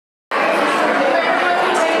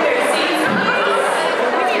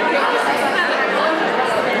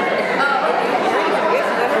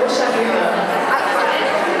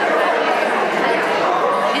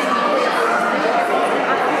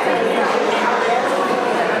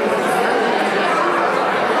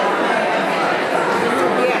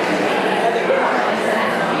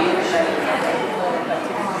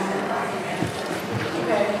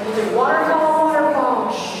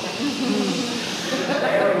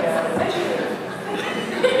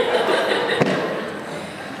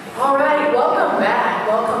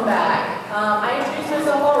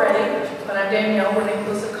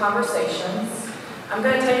I'm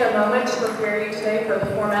going to take a moment to prepare you today for the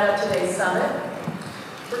format of today's summit.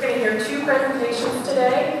 We're going to hear 2 presentations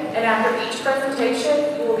today, and after each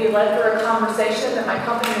presentation, you will be led through a conversation that my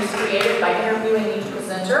company has created by interviewing each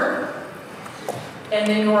presenter. And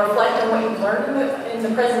then you'll reflect on what you've learned in the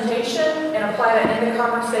presentation and apply that in the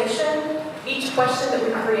conversation. Each question that we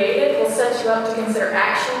created will set you up to consider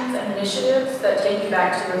actions and initiatives that take you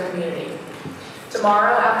back to your community.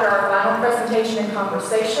 Tomorrow, after our final presentation and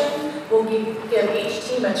conversation, we'll give each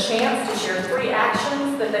team a chance to share 3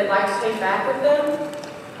 actions that they'd like to take back with them.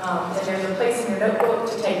 And there's a place in your notebook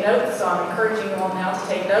to take notes, so I'm encouraging you all now to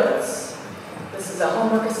take notes. This is a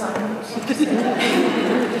homework assignment.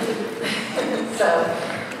 So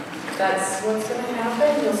that's what's going to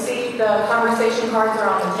happen. You'll see the conversation cards are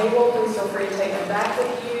on the table. Please feel free to take them back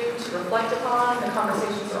with you to reflect upon. The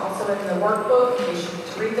conversations are also in the workbook in case you need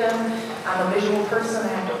to read them. I'm a visual person. I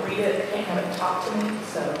have to read it. I can't have it talk to me,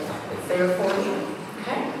 so it's there for you.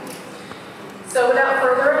 Okay? So without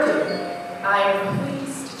further ado, I am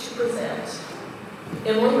pleased to present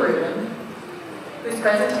Emily Rubin, whose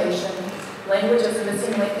presentation, Language as a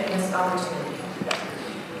Missing Link in Missed Opportunity.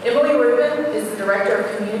 Emily Rubin is the Director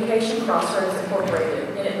of Communication Crossroads Incorporated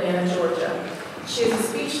in Atlanta, Georgia. She is a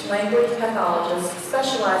speech-language pathologist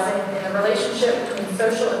specializing in the relationship between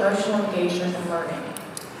social-emotional engagement and learning.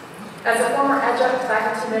 As a former adjunct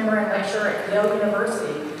faculty member and lecturer at Yale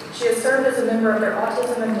University, she has served as a member of their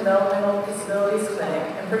Autism and Developmental Disabilities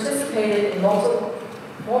Clinic and participated in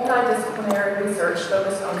multidisciplinary research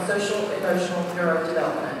focused on social-emotional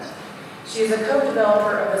neurodevelopment. She is a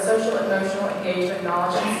co-developer of the Social Emotional Engagement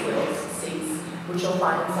Knowledge and Skills, SEES, which you'll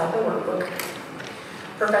find inside the workbook,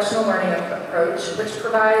 professional learning approach, which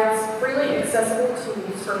provides freely accessible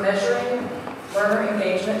tools for measuring learner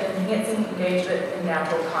engagement and enhancing engagement in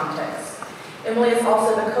natural contexts. Emily is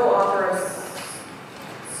also the co-author of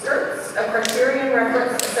STIRTS, a criterion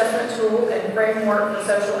reference assessment tool and framework for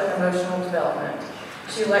social and emotional development.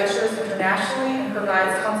 She lectures internationally and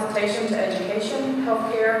provides consultation to education,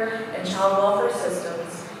 healthcare, and child welfare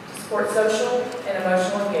systems to support social and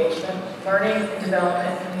emotional engagement, learning, and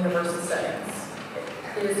development in university settings.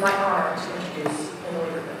 It is my honor to introduce Emily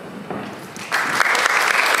Rubin.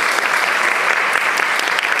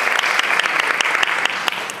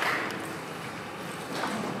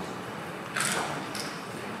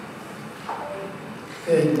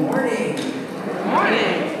 Good morning. Good morning.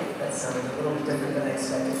 That sounded a little bit different than I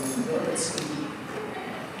expected. A little bit squeaky.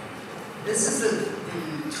 This is the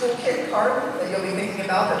toolkit card that you'll be thinking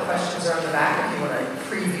about. The questions are on the back if you want to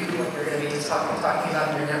preview what you're going to be talking about in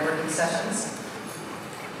your networking sessions.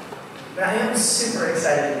 But I am super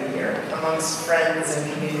excited to be here amongst friends and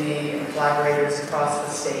community and collaborators across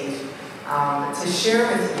the state to share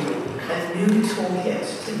with you a new toolkit.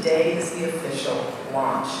 Today is the official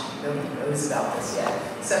launch. Nobody knows about this yet,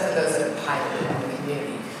 except for those that have piloted it in the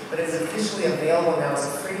community. But it's officially available now as a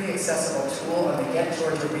freely accessible tool on the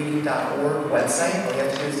getgeorgiareading.org website. All you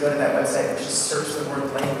have to do is go to that website and just search the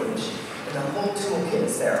word language. And the whole toolkit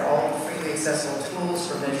is there, all freely accessible tools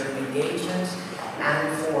for measuring engagement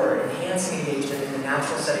and for enhancing engagement in the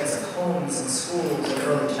natural settings of homes and schools and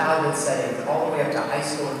early childhood settings, all the way up to high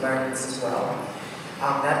school environments as well.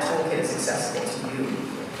 That toolkit is accessible to you.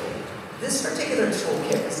 This particular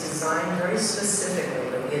toolkit is designed very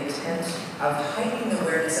specifically with the intent of heightening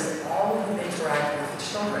awareness of all who interact with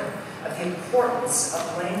children, of the importance of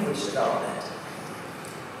language development.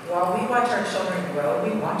 While we watch our children grow,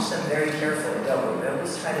 we watch them very carefully, don't we? We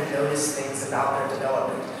always try to notice things about their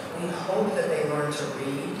development. We hope that they learn to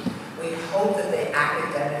read, we hope that they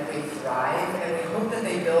academically thrive, and we hope that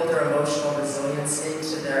they build their emotional resilience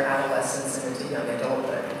into their adolescence and into young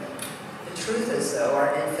adulthood. The truth is, though,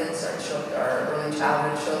 our infants, our early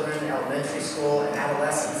childhood children, elementary school, and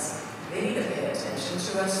adolescents, they need to pay attention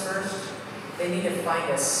to us first. They need to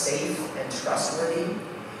find us safe and trustworthy.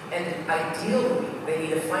 And ideally, they need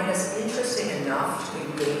to find us interesting enough to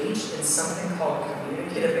engage in something called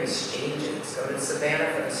communicative exchanges. Go to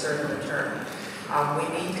Savannah for the search and return. We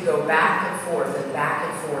need to go back and forth in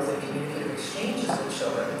communicative exchanges with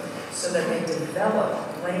children so that they develop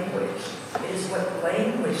language. It is what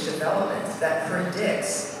language development that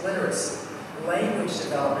predicts literacy. Language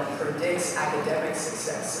development predicts academic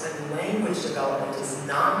success, and language development is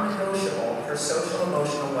non-negotiable for social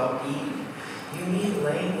emotional well-being. You need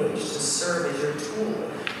language to serve as your tool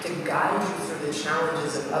to guide you through the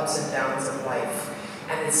challenges and ups and downs of life.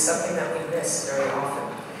 And it's something that we miss very often.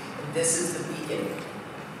 And this is the beacon.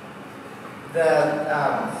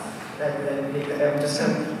 I'm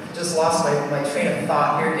just lost my train of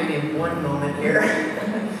thought here. Give me one moment here.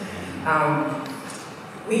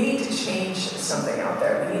 We need to change something out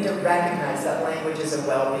there. We need to recognize that language is a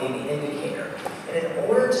well-being indicator. And in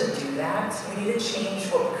order to do that, we need to change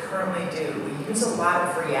what we currently do. We use a lot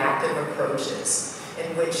of reactive approaches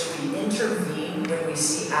in which we intervene when we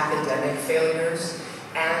see academic failures,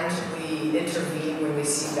 and we intervene when we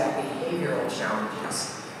see that behavioral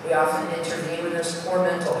challenges. We often intervene when there's poor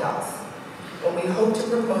mental health. What we hope to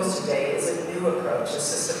propose today is a new approach, a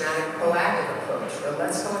systematic, proactive approach, where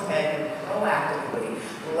let's go ahead and proactively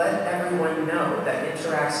let everyone know that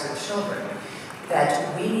interacts with children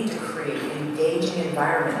that we need to create engaging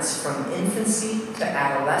environments from infancy to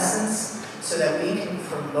adolescence so that we can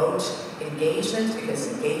promote engagement,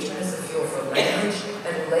 because engagement is the fuel for language,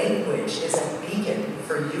 and language is a beacon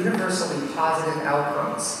for universally positive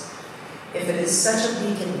outcomes. If it is such a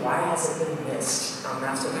beacon, why has it been missed?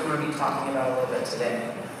 That's what we want to be talking about a little bit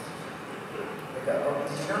today. Oh,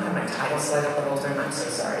 did you not have my title slide up the whole time? I'm so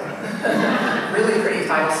sorry. Really pretty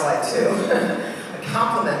title slide, too.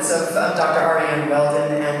 Compliments of Dr. Ariane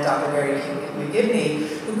Weldon and Dr. Gary McGivney,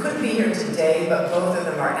 who couldn't be here today, but both of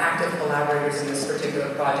them are active collaborators in this particular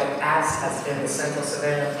project, as has been the Central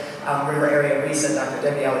Savannah River Area RESA, Dr.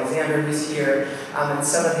 Debbie Alexander, who's here, and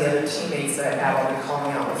some of the other teammates that I have. I'll be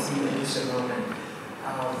calling out with you in just a moment.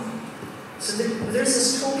 So there's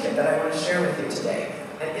this toolkit that I want to share with you today.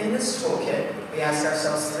 And in this toolkit, we ask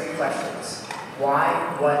ourselves 3 questions.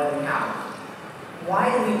 Why, what, and how? Why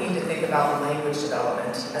do we need to think about language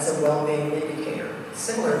development as a well-being indicator?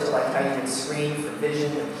 Similar to like how you would screen for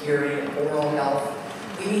vision and hearing and oral health,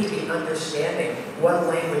 we need to be understanding what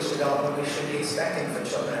language development we should be expecting for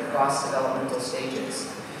children across developmental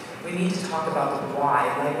stages. We need to talk about the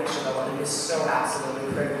why language development is so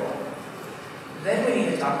absolutely critical. Then we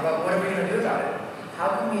need to talk about what are we going to do about it?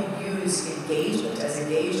 How can we use engagement as a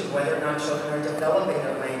gauge of whether or not children are developing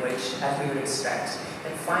their language as we would expect,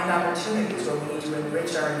 and find opportunities where we need to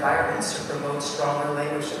enrich our environments to promote stronger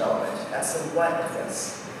language development. That's the what of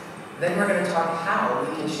this. Then we're going to talk how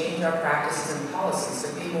we can change our practices and policies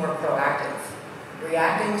to be more proactive.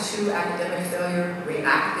 Reacting to academic failure,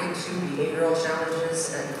 reacting to behavioral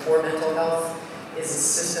challenges and poor mental health is a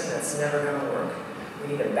system that's never going to work. We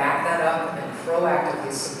need to back that up and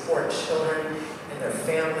proactively support children and their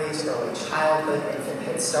families, early childhood, infant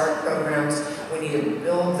Head Start programs. We need to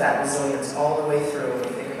build that resilience all the way through when we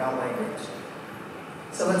think about language.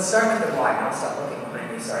 So let's start with the why. I'll stop looking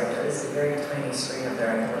behind me. Sorry, there is a very tiny screen up there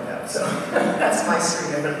I can look at. So that's my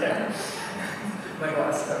screen over there. My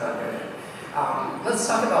glasses are not good. Let's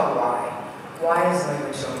talk about why. Why is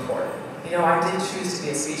language so important? You know, I did choose to be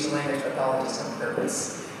a speech and language pathologist on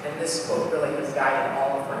purpose. And this quote really has guided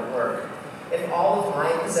all of my work. If all of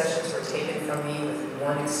my possessions were taken from me with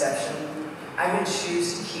one exception, I would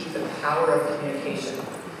choose to keep the power of communication,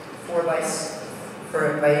 for by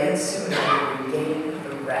it soon I will regain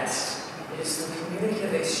the rest. It is through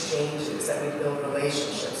communicative exchanges that we build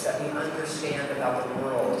relationships, that we understand about the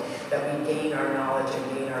world, that we gain our knowledge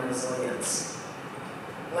and gain our resilience.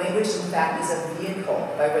 Language, in fact, is a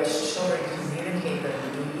vehicle by which children communicate their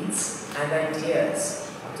needs and ideas,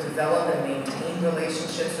 develop and maintain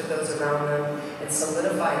relationships with those around them, and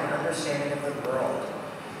solidify an understanding of the world.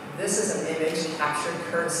 This is an image captured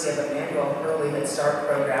courtesy of Emmanuel Early Head Start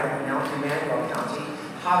program in Emmanuel County,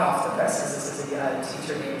 hot off the presses. This is a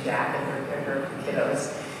teacher named Jack and her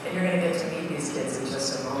kiddos, and you're going to get to meet these kids in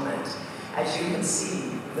just a moment. As you can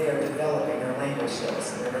see, they are developing their language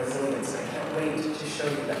skills and their resilience, and I can't wait to show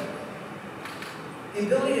you them. The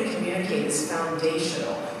ability to communicate is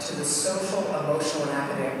foundational to the social, emotional, and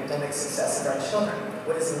academic success of our children.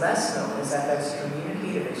 What is less known is that those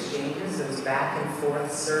communicative exchanges, those back and forth,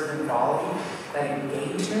 serve and volley, that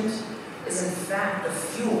engagement is in fact the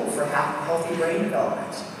fuel for healthy brain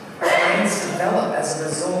development. Our brains develop as a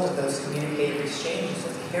result of those communicative exchanges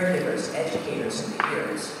with caregivers, educators, and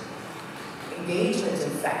peers. Engagement, in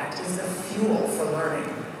fact, is the fuel for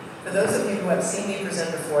learning. For those of you who have seen me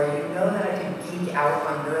present before, you know that I can geek out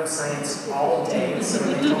on neuroscience all day. So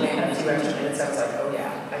when you told me I had a few extra minutes, I was like, oh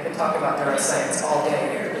yeah, I could talk about neuroscience all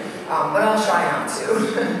day here. But I'll try not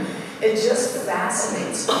to. It just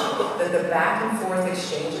fascinates me that the back and forth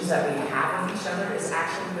exchanges that we have with each other is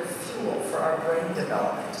actually the fuel for our brain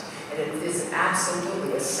development. And it is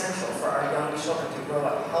absolutely essential for our young children to grow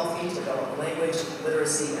up healthy, to develop language,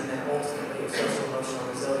 literacy, and then ultimately social emotional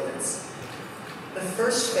resilience. The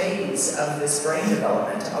first phase of this brain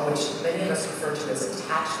development, which many of us refer to as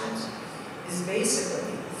attachment, is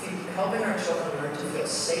basically helping our children learn to feel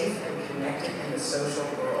safe and connected in the social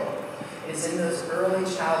world. It is in those early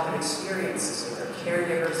childhood experiences with their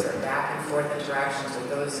caregivers, their back and forth interactions with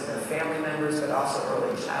those in their family members, but also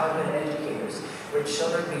early childhood educators, where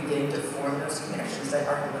children begin to form those connections that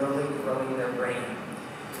are literally growing their brain.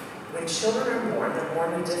 When children are born, they're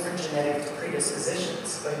born with different genetic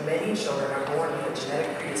predispositions, but many children are born with a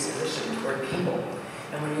genetic predisposition toward people.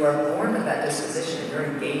 And when you are born with that disposition and you're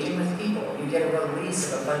engaging with people, you get a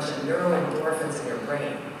release of a bunch of neuroendorphins in your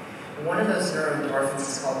brain. One of those neuroendorphins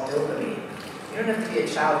is called dopamine. You don't have to be a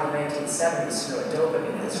child in the 1970s to know what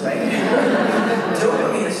dopamine is, right?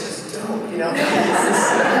 Dopamine is just dope, you know? It's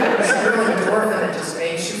this neuroendorphin that just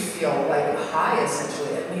makes you feel like high,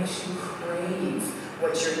 essentially. It makes you crave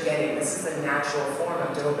what you're getting. This is the natural form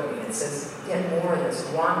of dopamine. It says, get more of this,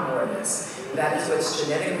 want more of this. That is what's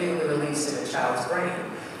genetically released in a child's brain.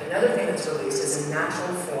 Another thing that's released is a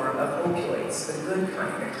natural form of opioids, the good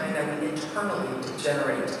kind, the kind that we internally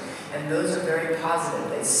generate. And those are very positive.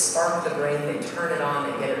 They spark the brain, they turn it on,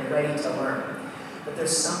 they get it ready to learn. But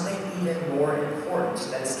there's something even more important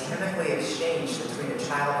that is chemically exchanged between a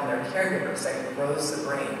child and their caregivers that grows the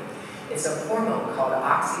brain. It's a hormone called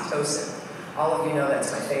oxytocin. All of you know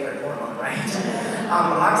that's my favorite hormone, right?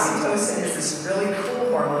 Oxytocin is this really cool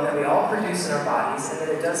hormone that we all produce in our bodies, and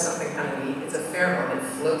then it does something kind of neat. It's a pheromone. It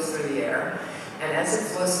floats through the air. And as it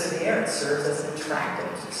flows through the air, it serves as an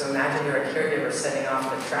attractant. So imagine you're a caregiver setting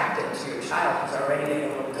off an attractant to your child who's already getting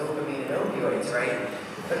a little dopamine and opioids, right?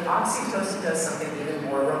 But oxytocin does something even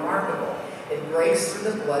more remarkable. It breaks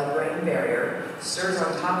through the blood-brain barrier, stirs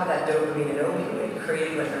on top of that dopamine and opioid,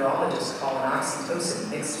 creating what neurologists call an oxytocin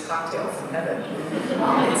mixed cocktail from heaven.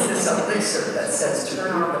 It's this elixir that says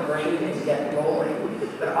turn on the brain and get rolling.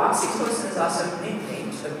 But oxytocin is also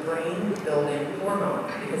nicknamed the brain-building hormone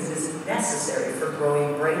because it is necessary for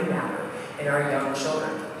growing brain matter in our young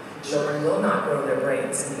children. Children will not grow their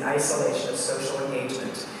brains in the isolation of social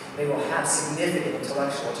engagement. They will have significant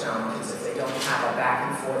intellectual challenges if they don't have a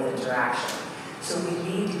back and forth interaction. So we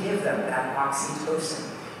need to give them that oxytocin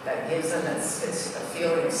that gives them that a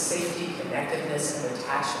feeling of safety, connectedness, and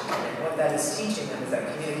attachment. And what that is teaching them is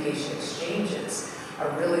that communication exchanges are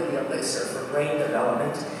really the elixir for brain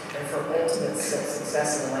development and for ultimate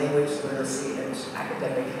success in language, literacy, and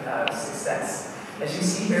academic success. As you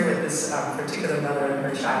see here with this particular mother and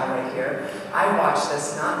her child right here, I watch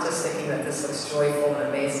this not just thinking that this looks joyful and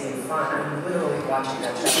amazing and fun. I'm literally watching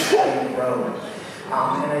that child grow.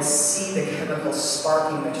 And I see the chemicals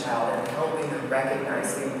sparking the child and helping them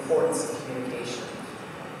recognize the importance of communication.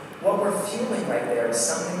 What we're fueling right there is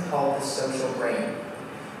something called the social brain.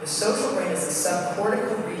 The social brain is a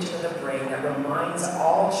subcortical region of the brain that reminds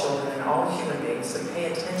all children and all human beings to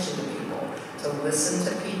pay attention to people, to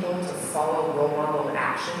listen to people, to follow role model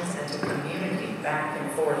actions, and to communicate back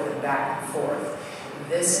and forth and back and forth.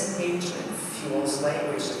 This engagement fuels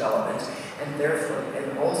language development, and therefore,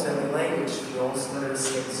 and ultimately language fuels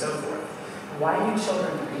literacy and so forth. Why do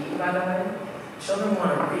children read, by the way? Children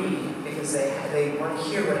want to read because they want to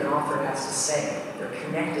hear what an author has to say. They're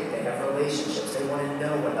connected, they have relationships, they want to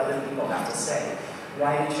know what other people have to say.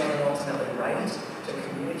 Why do children ultimately write? To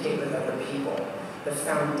communicate with other people. The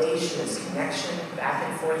foundation is connection, back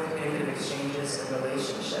and forth communicative exchanges, and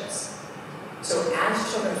relationships. So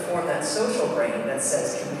as children form that social brain that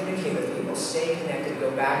says communicate with people, stay connected,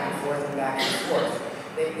 go back and forth and back and forth,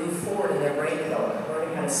 they move forward in their brain development,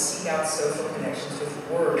 learning how to seek out social connections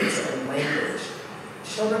with words and language.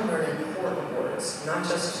 Children learn important words, not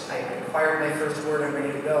just I acquired my first word, I'm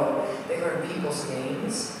ready to go. They learn people's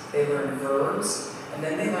names, they learn verbs, and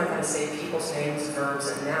then they learn how to say people's names, verbs,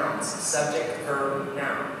 and nouns, subject, verb,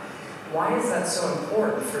 noun. Why is that so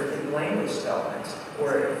important for language development,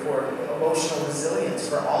 or for emotional resilience,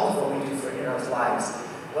 for all of what we do in our lives?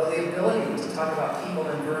 Well, the ability to talk about people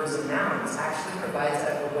and verbs and nouns actually provides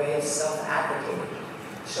a way of self-advocating.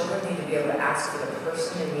 Children need to be able to ask for the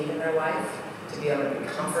person they need in their life, to be able to be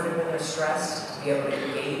comforted when they're stressed, to be able to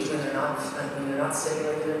engage when they're not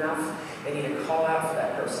stimulated enough. They need to call out for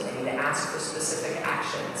that person. They need to ask for specific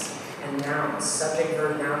actions. And nouns, subject,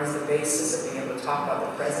 verb, noun is the basis of being able to talk about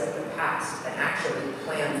the present and the past and actually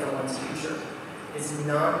plan for one's future. It's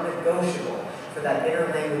non-negotiable for that inner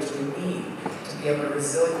language we need to be able to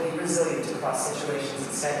be resilient across situations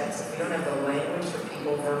and settings. If we don't have the language for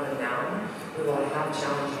people, verb, and noun, we will have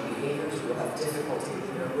challenging behaviors, we will have difficulty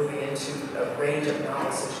moving into a range of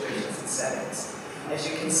novel situations and settings. As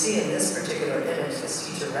you can see in this particular image, this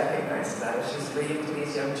teacher recognizes that as she's reading to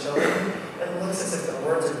these young children. It looks as if the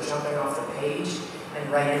words are jumping off the page, and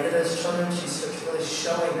right into those children, she's really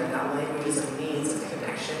showing them that language is a means of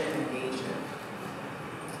connection and engagement.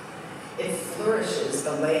 It flourishes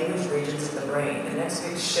the language regions of the brain. The next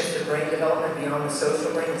big shift of brain development beyond the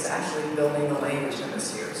social brain is actually building the language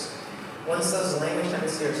hemispheres. Once those language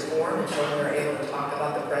hemispheres form and children are able to talk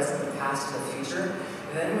about the present, the past, and the future,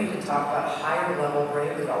 then we can talk about higher level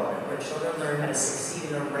brain development, where children learn how to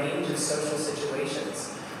succeed in a range of social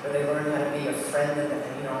situations, where they learn how to be a friend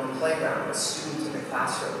on the playground, a student in the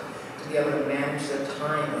classroom, to be able to manage their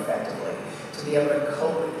time effectively, to be able to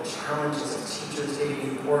cope with the challenges of teachers giving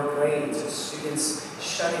you poor grades or students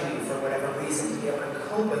shutting you for whatever reason. To be able to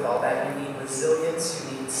cope with all that, you need resilience,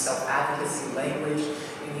 you need self-advocacy language,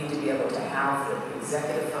 you need to be able to have the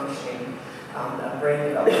executive functioning brain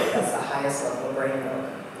development. That's the highest level of brain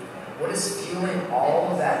development. What is fueling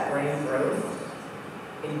all of that brain growth?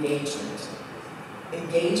 Engagement.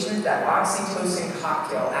 Engagement, that oxytocin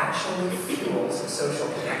cocktail, actually fuels social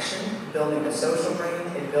connection, building the social brain.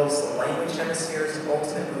 It builds the language hemispheres, and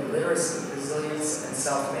ultimately literacy, resilience, and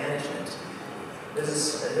self-management.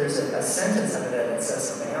 There's a sentence under there that says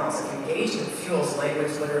something else. If engagement fuels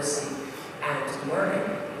language literacy and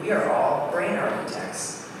learning, we are all brain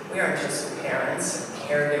architects. We aren't just parents, and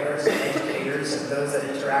caregivers, and educators, and those that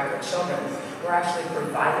interact with children. We're actually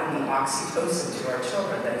providing the oxytocin to our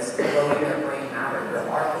children that is growing their brain matter. We're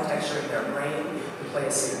architecturing their brain to play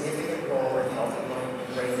a significant role in healthy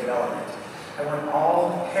brain development. I want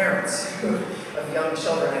all parents of young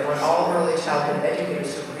children, I want all early childhood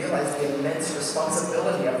educators to realize the immense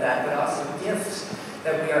responsibility of that, but also gift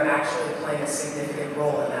that we are actually playing a significant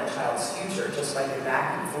role in that child's future just by the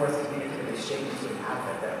back and forth communicative exchanges we have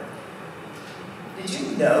with them. Did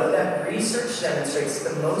you know that research demonstrates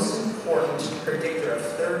the most important predictor of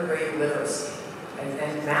third grade literacy and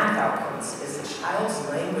math outcomes is a child's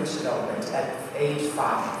language development at age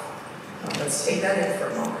 5? Let's take that in for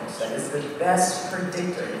a moment. That is the best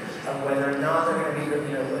predictor of whether or not they're going to be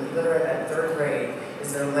literate at third grade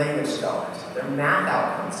is their language development. Their math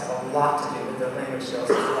outcomes have a lot to do with their language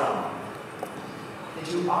skills as well. Did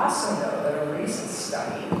you also know that a recent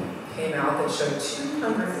study came out that showed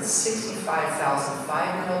 265,000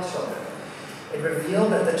 5-year-old children? It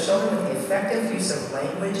revealed that the children with the effective use of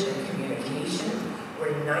language and communication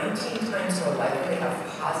were 19 times more likely to have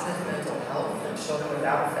positive mental health than children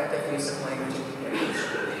without effective use of language and communication.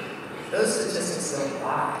 Those statistics don't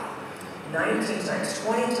lie. 19 times,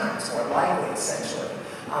 20 times more likely, essentially,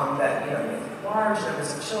 that large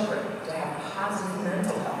numbers of children to have positive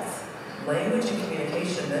mental health. Language and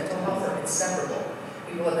communication and mental health are inseparable.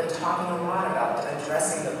 People have been talking a lot about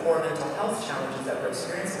addressing the poor mental health challenges that we're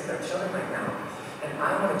experiencing with our children right now. And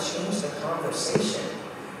I want to change the conversation.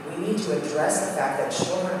 We need to address the fact that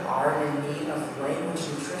children are in need of language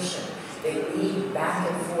nutrition. They need back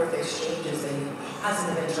and forth exchanges. They need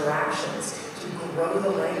positive interactions to grow the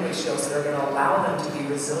language skills that are going to allow them to be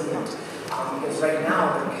resilient. Because right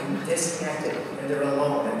now they're disconnected and they're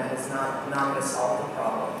alone, and that is not going to solve the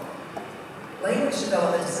problem. Language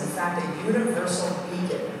development is in fact a universal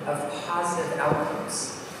beacon of positive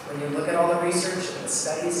outcomes. When you look at all the research and the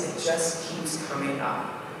studies, it just keeps coming up.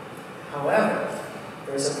 However,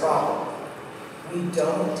 there's a problem. We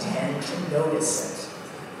don't tend to notice it.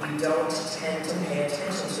 We don't tend to pay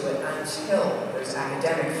attention to it until there's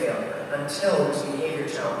academic failure, until there's behavior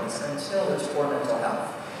challenges, until there's poor mental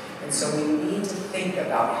health. And so we need to think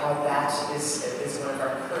about how that is one of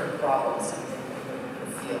our current problems in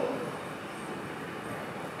the field.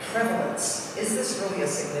 Prevalence. Is this really a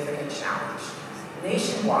significant challenge?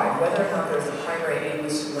 Nationwide, whether or not there's a primary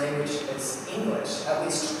English language as English, at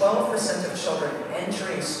least 12% of children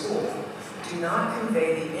entering school do not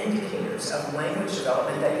convey the indicators of language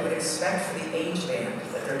development that you would expect for the age band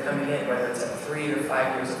that they're coming in, whether it's at 3 or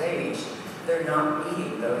 5 years of age. They're not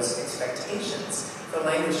meeting those expectations for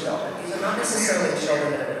language development. These are not necessarily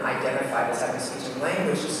children that have been identified as having speech and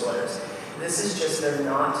language disorders. This is just they're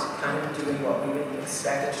not kind of doing what we would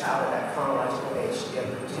expect a child at that chronological age to be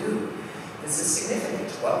able to do. This is significant.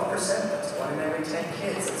 12%, that's 1 in every 10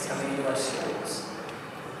 kids that's coming into our schools.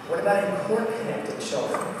 What about in court-connected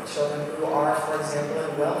children? Children who are, for example,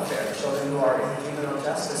 in welfare, children who are in the juvenile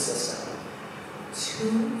justice system.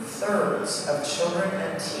 2/3 of children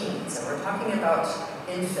and teens, and we're talking about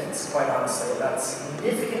infants, quite honestly, about a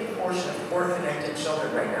significant portion of court-connected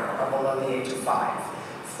children right now are below the age of 5.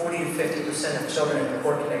 40 to 50% of children in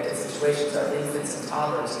court-connected situations are infants and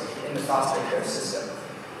toddlers in the foster care system.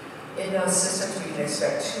 In those systems, we can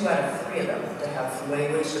expect 2 out of 3 of them to have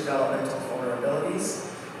language developmental vulnerabilities.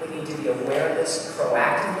 We need to be aware of this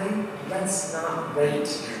proactively. Let's not wait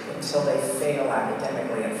until they fail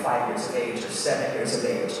academically at 5 years of age or 7 years of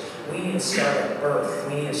age. We need to start at birth.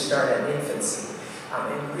 We need to start at infancy.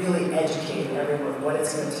 And really educating everyone what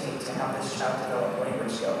it's going to take to have this child develop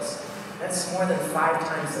language skills. That's more than 5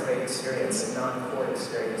 times the rate experience in non-court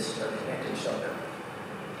experienced or connected children.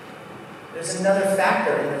 There's another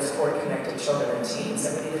factor in those core-connected children and teens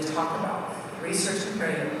that we need to talk about. Research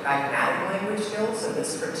comparing pragmatic language skills, so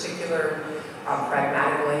this particular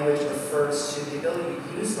pragmatic language refers to the ability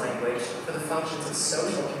to use language for the functions of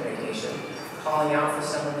social communication, calling out for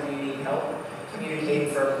someone when you need help,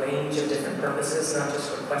 communicating for a range of different purposes, not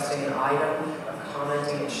just requesting an item, of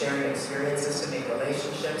commenting and sharing experiences to make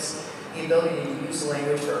relationships, the ability to use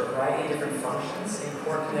language for a variety of different functions in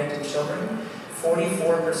core-connected children.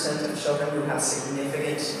 44% of children who have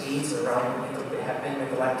significant needs around have been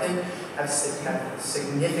neglected have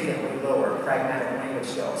significantly lower pragmatic language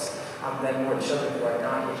skills than more children who are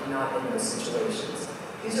not in those situations.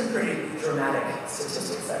 These are pretty dramatic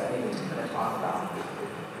statistics that we need to kind of talk about.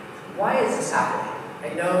 Why is this happening?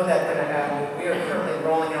 I know that we are currently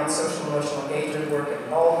rolling out social emotional engagement work in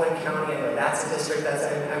Baldwin County. I know that's a district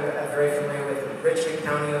that I'm very familiar with. Richmond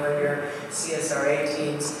County over here, CSRA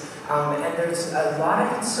teams. And there's a lot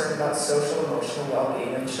of concern about social emotional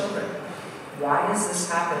well-being of children. Why is this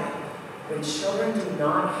happening? When children do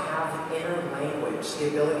not have inner language, the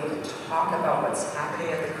ability to talk about what's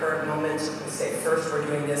happening at the current moment, we say first we're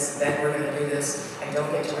doing this, then we're going to do this, I don't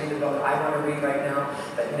get to read the book I want to read right now,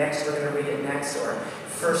 but next we're going to read it next, or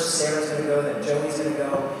first Sarah's going to go, then Joey's going to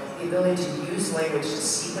go. The ability to use language to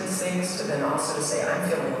sequence things, to then also to say, I'm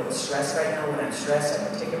feeling a little stressed right now. When I'm stressed, I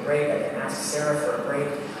can take a break, I can ask Sarah for a break,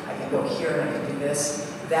 I can go here and I can do this.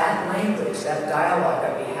 That language, that dialogue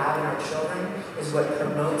that we have in our children is what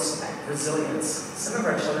promotes resilience. Some of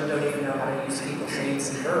our children don't even know how to use people's names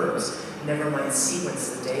and verbs, never mind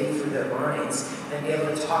sequence the day through their minds, and be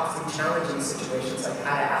able to talk through challenging situations like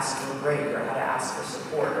how to ask for a break or how to ask for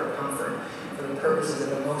support or comfort for the purposes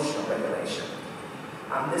of emotional regulation.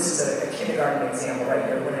 This is a kindergarten example right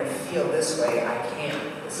here. When I feel this way, I can.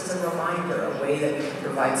 This is a reminder, a way that we can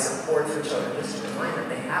provide support for children. Just a reminder,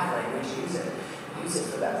 they have language, use it. Use it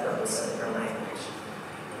for that purpose of their language.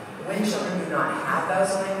 When children do not have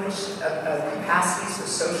those language capacities for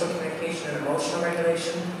social communication and emotional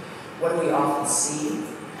regulation, what do we often see?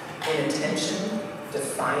 Inattention,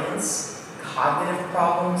 defiance, cognitive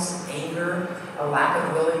problems, anger, a lack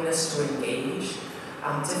of willingness to engage.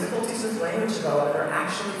 Difficulties with language development are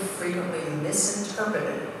actually frequently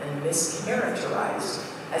misinterpreted and mischaracterized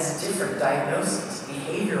as different diagnoses,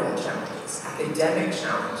 behavioral challenges, academic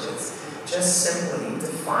challenges, just simply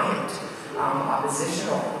defiant,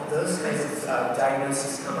 oppositional, those kinds of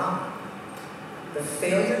diagnoses come up. The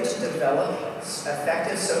failure to develop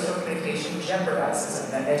effective social communication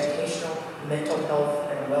jeopardizes educational, mental health,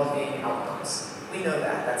 and well-being outcomes. We know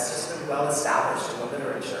that. That's just been well established in the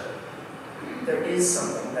literature. There is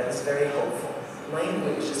something that is very hopeful.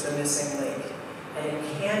 Language is the missing link, and it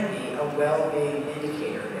can be a well-being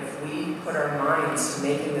indicator if we put our minds to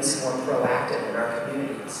making this more proactive in our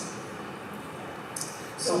communities.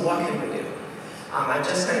 So what can we do? I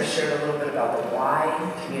just kind of shared a little bit about the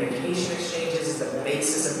why. Communication exchanges is the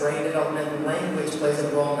basis of brain development. Language plays a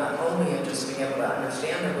role not only in just being able to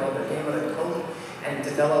understand the world, but being able to cope and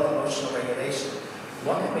develop emotional regulation.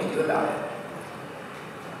 What can we do about it?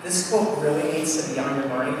 This quote really needs to be on your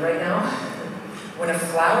mind right now. When a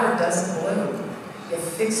flower doesn't bloom, you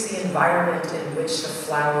fix the environment in which the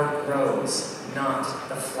flower grows, not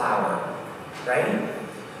the flower, right?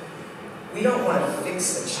 We don't want to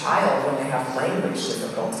fix the child when they have language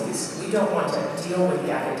difficulties. We don't want to deal with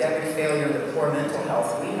the academic failure, the poor mental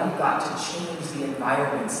health. We have got to change the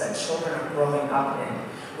environments that children are growing up in.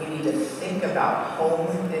 We need to think about home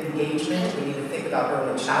engagement. We need to think about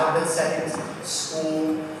early childhood settings,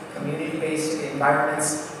 school, community-based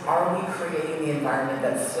environments. Are we creating the environment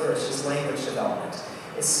that flourishes language development?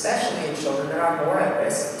 Especially in children that are more at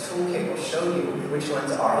risk. The toolkit will show you which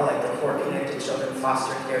ones are, like the core-connected children,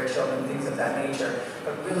 foster care children, things of that nature.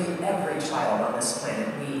 But really, every child on this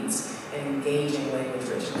planet needs an engaging,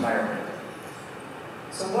 language-rich environment.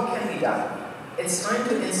 So what can be done? It's time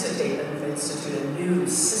to institute a new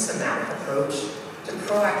systematic approach to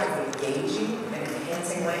proactively engaging and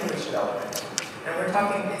enhancing language development. And we're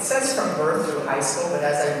talking, it says from birth through high school, but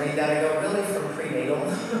as I read that, I go really from prenatal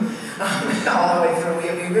all the way through.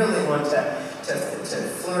 We really want to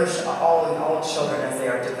flourish all children as they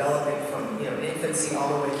are developing from infancy all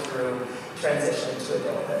the way through transition to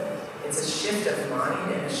adulthood. It's a shift of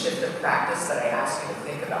mind and a shift of practice that I ask you to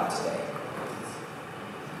think about today.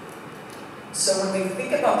 So when we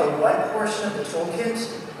think about the what portion of the toolkit,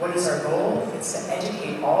 what is our goal? It's to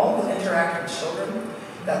educate all who interact with children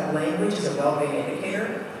that language is a well-being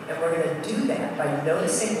indicator, and we're going to do that by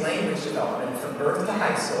noticing language development from birth to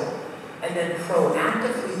high school, and then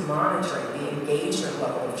proactively monitoring the engagement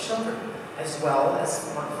level of children, as well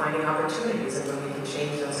as finding opportunities and when we can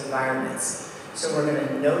change those environments. So we're going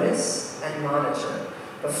to notice and monitor.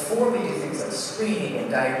 Before we do things like screening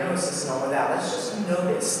and diagnosis and all of that, let's just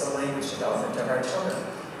notice the language development of our children.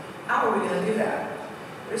 How are we going to do that?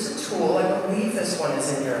 There's a tool, I believe this one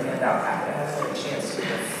is in your handout packet. I haven't had a chance to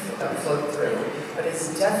float through, but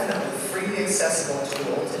it's definitely a freely accessible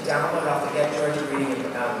tool to download off the Get Georgia Reading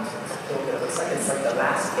toolkit. It looks like it's like the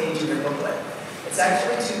last page of your booklet. It's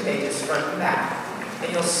actually 2 pages, front and back,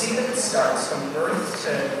 and you'll see that it starts from birth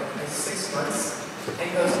to 6 months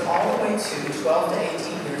and goes all the way to 12 to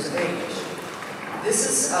 18 years of age. This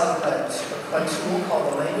is a tool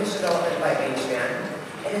called the Language Development by Age Band.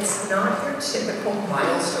 And it's not your typical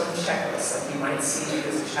milestone checklist like you might see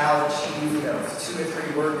as a child achieve, 2 to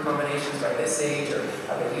 3 word combinations by this age, or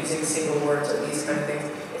using single words or these kind of things.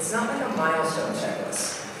 It's not like a milestone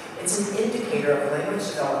checklist. It's an indicator of language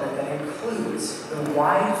development that includes the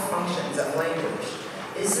wide functions of language.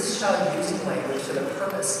 Is this child using language for the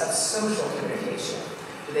purpose of social communication?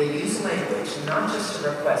 Do they use language not just to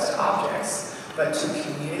request objects, but to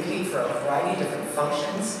communicate for a variety of different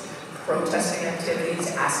functions? Protesting activities,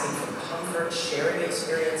 asking for comfort, sharing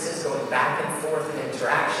experiences, going back and forth in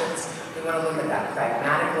interactions. We want to look at that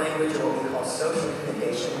pragmatic language, or what we call social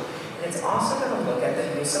communication. And it's also going to look at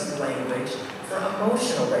the use of language for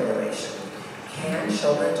emotional regulation. Can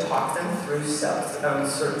children talk them through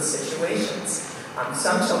certain situations?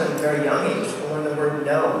 Some children at a very young age will learn the word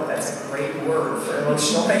no. That's a great word for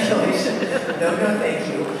emotional regulation. No, no, thank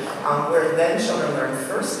you. Where then children learn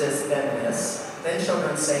first this, then this. Then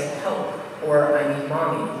children say help, or I need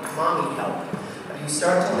mommy, mommy help. You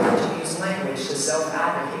start to learn to use language to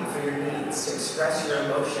self-advocate for your needs, to express your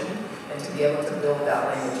emotion, and to be able to build that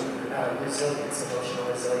language resilience, emotional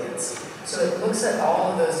resilience. So it looks at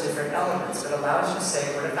all of those different elements, but allows you to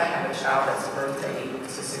say, what if I have a child that's birth to 8 to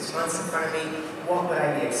 6 months in front of me, what would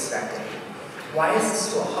I be expecting? Why is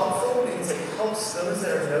this tool helpful? Because it helps those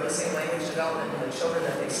that are noticing language development and the children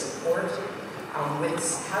that they support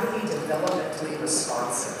with how to be developmentally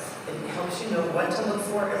responsive. It helps you know what to look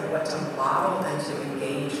for and what to model and to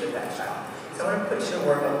engage with that child. So I want to put you to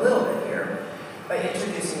work a little bit here by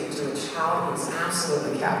introducing you to a child who's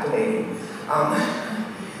absolutely captivating.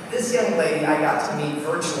 This young lady I got to meet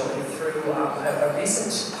virtually through a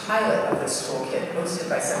recent pilot of this toolkit hosted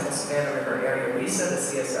by Central Savannah River Area RESA, the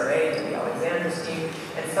CSRA, and the Alexander's team,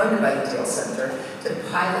 and funded by the Deal Center to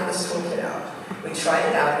pilot this toolkit out. We tried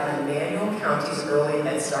it out in the Manual County's Early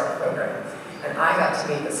Head Start program, and I got to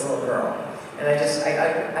meet this little girl.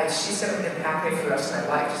 And she's going to impact me for the rest of my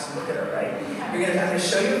life. Just look at her, right? I'm going to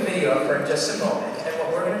show you a video of her in just a moment, and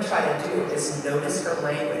what we're going to try to do is notice her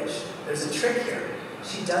language. There's a trick here.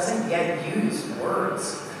 She doesn't yet use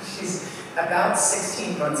words. She's about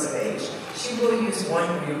 16 months of age. She will use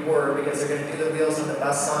one word because they're going to do the Wheels on the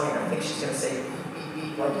Bus song, and I think she's going to say beep,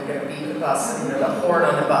 beep, like you're going to beep the bus, and the horn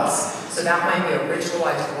on the bus. So that might be a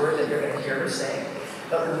ritualized word that you're going to hear her saying.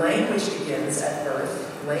 But language begins at birth.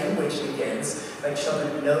 Language begins by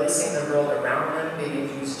children noticing the world around them,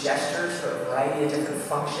 maybe use gestures for a variety of different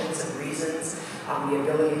functions and reasons, the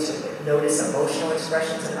ability to notice emotional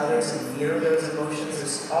expressions in others and mirror those emotions.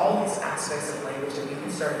 There's all these aspects of language that we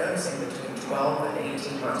can start noticing between 12 and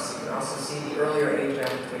 18 months. You can also see the earlier age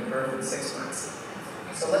range between birth and 6 months.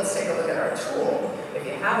 So let's take a look at our tool. If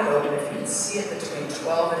you have it open, if you can see it between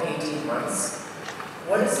 12 and 18 months,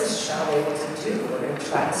 what is this child able to do? We're going to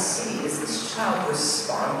try to see, is this child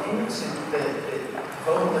responding to the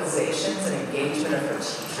vocalizations and engagement of her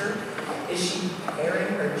teacher? Is she pairing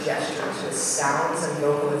her gestures with sounds and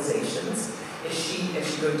vocalizations?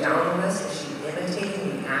 If you go down the list, is she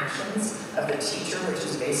imitating the actions of the teacher, which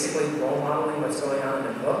is basically role modeling what's going on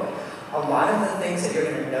in the book? A lot of the things that you're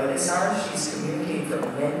going to notice are she's communicating for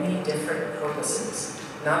many different purposes.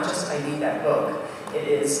 Not just, I need that book. It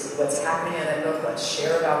is what's happening in that book, let's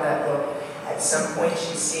share about that book. At some point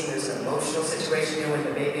she's seeing there's an emotional situation when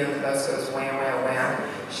the baby on the bus goes wham, wham, wham.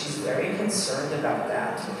 She's very concerned about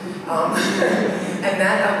that. And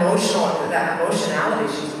that emotionality,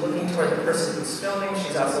 she's looking toward the person who's filming,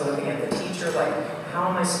 she's also looking at the teacher, like, how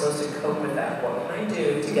am I supposed to cope with that? What can I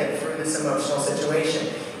do to get through this emotional situation?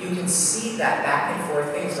 You can see that back and forth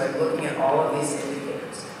things by looking at all of these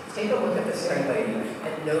indicators. Take a look at this young lady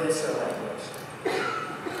and notice her language.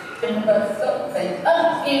 In the soul, say,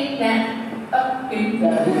 up, get down, up, get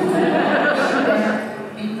down.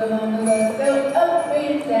 People on the bus go up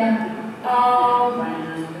and down, all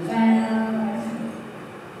around the town.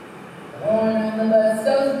 The horn on the bus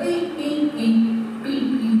goes beep, beep, beep, beep,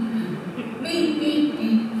 beep, beep, beep,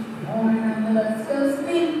 beep. The horn on the bus goes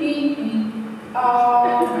beep, beep, beep,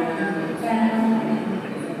 all around the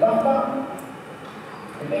town. Bum, bum.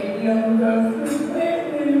 The baby on the bus goes beep,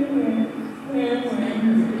 beep, beep.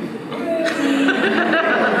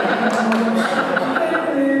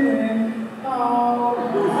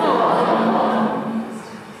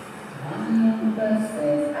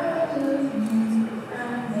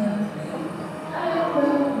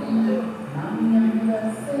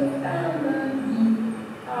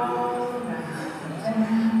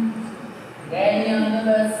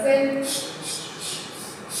 said,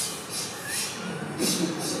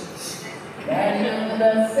 Daddy on the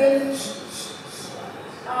bus said,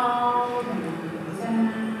 all the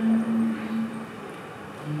time.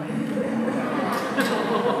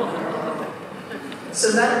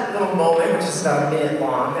 So that little moment, which is about a minute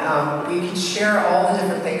long, we can share all the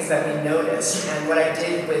different things that we noticed. And what I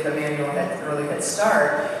did with Emmanuel Early Head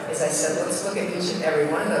Start is I said, let's look at each and every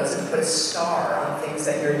one of those and put a star on things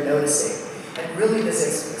that you're noticing. And really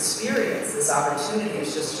this experience, this opportunity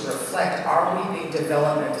is just to reflect, are we being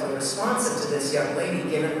developmentally responsive to this young lady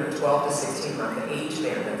given her 12 to 16 month age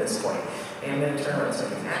band at this point? And I'm going to turn around so I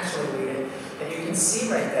can actually read it. And you can see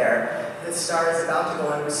right there, the star is about to go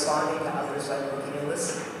on responding to others by looking and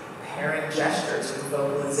listening, pairing gestures with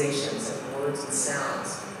vocalizations and words and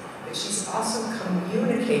sounds. But she's also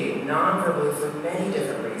communicating non-verbally for many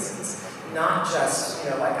different reasons. Not just,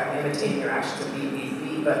 like I'm imitating your actions of beat, beat,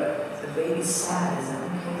 beat, but the baby's sad. Is that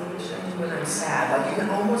okay? What should I do when I'm sad? Like you can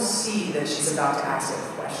almost see that she's about to ask a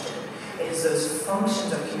question. It is those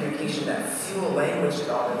functions of communication that fuel language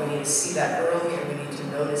development. We need to see that early and we need to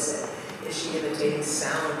notice it. Is she imitating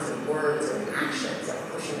sounds and words and actions, like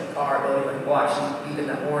pushing a car, building a block, she's beeping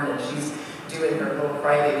the horn, and she's doing her little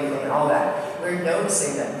crybaby thing and all that. We're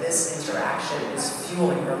noticing that this interaction is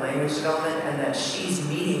fueling her language development and that she's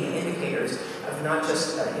meeting the indicators of not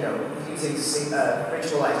just using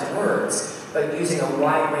ritualized words, but using a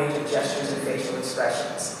wide range of gestures and facial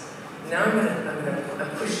expressions. Now I'm going to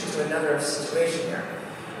push you to another situation here.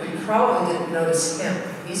 We probably didn't notice him.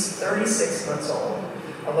 He's 36 months old.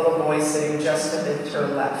 A little boy sitting just a bit to her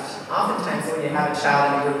left. Oftentimes when you have a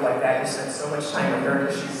child in a group like that, you spend so much time with her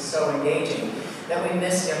because she's so engaging that we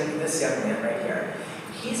miss this young man right here.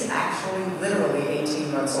 He's actually literally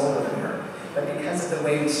 18 months older than her. But because of the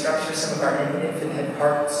way we structure some of our infant head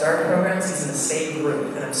start programs, he's in the same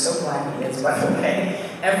group. And I'm so glad he is, by the way.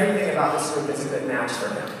 Everything about this group is a good match for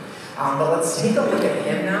him. But let's take a look at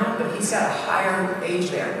him now, but he's got a higher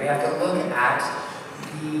age band. We have to look at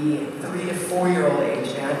the 3 to 4-year-old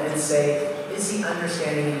age band and say, is he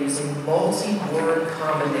understanding and using multi-word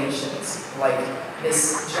combinations? Like,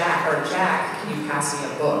 Miss Jack, or Jack, can you pass me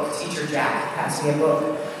a book? Teacher Jack, pass me a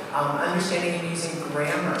book. Understanding and using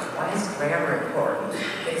grammar. Why is grammar important?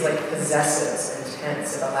 Things like possessives and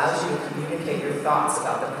tense. It allows you to communicate your thoughts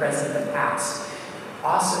about the present and the past.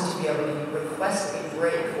 Also to be able to request a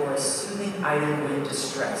break or a soothing item when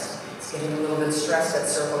distressed. It's getting a little bit stressed at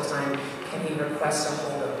circle time. Can he request to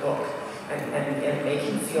hold a book and make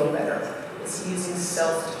him feel better? Is he using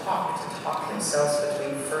self-talk to talk himself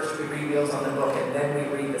between first we read Wheels on the Book and then we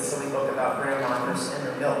read the silly book about grandma and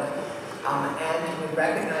her milk? And we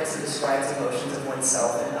recognize and describes emotions of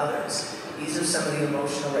oneself and others. These are some of the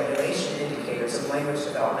emotional regulation indicators of language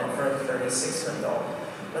development for a 36-month-old.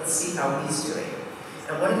 Let's see how he's doing.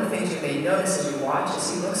 And one of the things you may notice as you watch is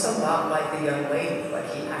he looks a lot like the young lady. Like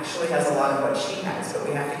he actually has a lot of what she has, but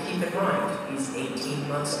we have to keep in mind, he's 18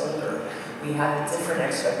 months older. We have a different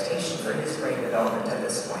expectation for his brain development at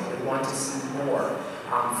this point. We want to see more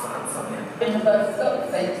from him.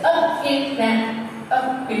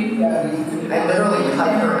 I literally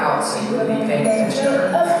cut her out so you wouldn't be paying attention to her.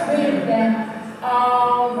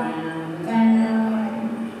 All around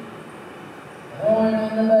town. Horn on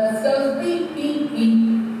the bus goes beep, beep, beep,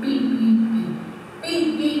 beep, beep, beep, beep,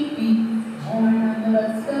 beep, beep. Horn on the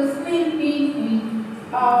bus goes beep, beep, beep,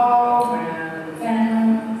 all around town.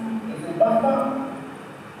 It's a bump bump.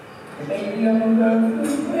 The baby on the bus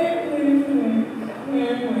goes win, win, win,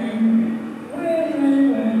 win, win, win,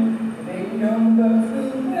 win. The baby on the bus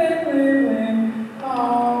goes win, win, win,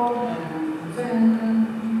 all around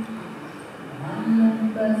town. Mommy on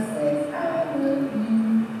the bus says, I love you,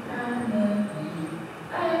 I love you.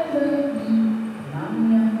 I love you.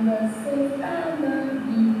 Mommy on the bus says, I love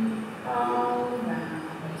you, all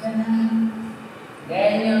around town.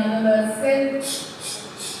 Daddy on the bus says, shh,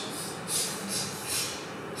 shh,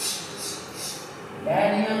 shh, shh.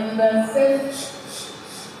 Daddy on the bus says, shh, shh,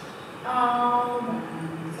 shh, all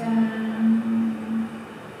around town.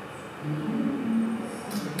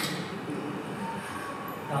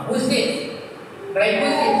 Now, who's this? Right,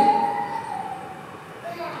 who's this?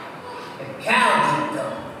 A cow did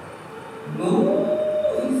come. Moo,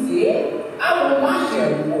 you see? I want my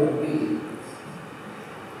share of more beef.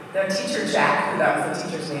 Now, Teacher Jack, that was the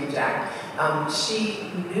teacher's name, Jack, she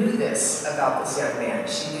knew this about this young man.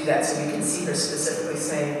 She knew that, so we can see her specifically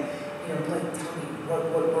saying, Blake, tell me,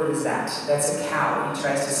 what word is that? That's a cow. He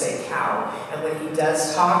tries to say cow. And when he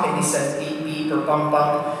does talk and he says beep, beep, or bump,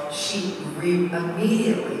 bump, she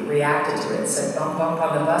immediately reacted to it and said, bump, bump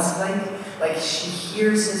on the bus, Blake. Like she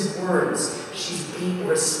hears his words. She She's being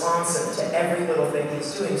responsive to every little thing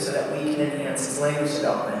he's doing so that we can enhance his language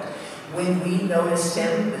development. When we noticed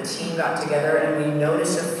him, the team got together and we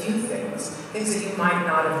noticed a few things that you might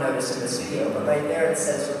not have noticed in this video, but right there it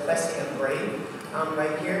says requesting a break.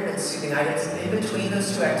 Right here, and soothing items. In between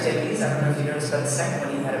those two activities, I don't know if you noticed, but the second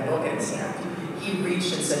one, he had a book in his hand. He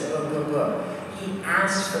reached and said, book, book, book. He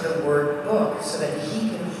asked for the word book so that he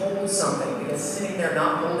can hold something, because sitting there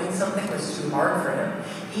not holding something was too hard for him.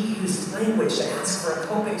 He used language to ask for a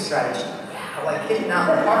coping strategy. Yeah, like hitting out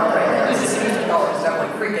the park right there. His $60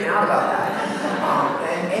 definitely freaking out about that.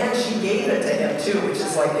 And she gave it to him too, which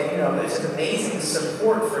is like, there's an amazing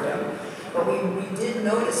support for him. But we did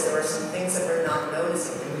notice there were some things that we're not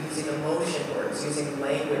noticing. We're using emotion words, using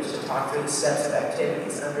language to talk through the steps of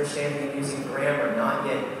activities, understanding and using grammar, not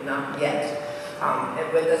yet.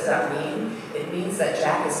 And what does that mean? It means that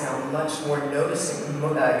Jack is now much more noticing,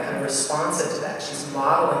 kind of responsive to that. She's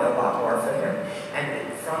modeling a lot more for him.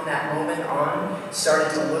 And from that moment on, started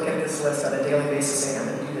to look at this list on a daily basis, saying, I'm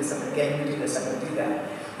going to do this, I'm going to get him to do this, I'm going to do that.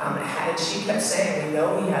 And she kept saying, we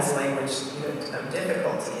know he has language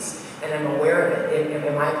difficulties, and I'm aware of it.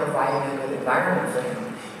 Am I providing a good environment for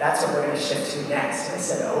him? That's what we're going to shift to next. And I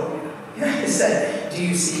said, oh, yeah. I said, do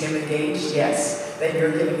you see him engaged? Yes. Then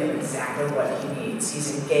you're giving him exactly what he needs.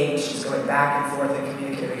 He's engaged. He's going back and forth in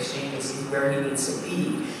communicative exchanges. He's where he needs to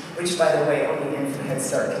be, which, by the way, only infant Head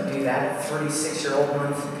Start can do that. A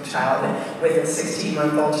 36-year-old child with a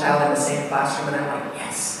 16-month-old child in the same classroom, and I'm like,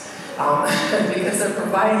 yes. Because they're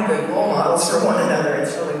providing good role models for one another.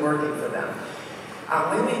 It's really working for them.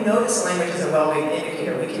 When we notice language as a well-being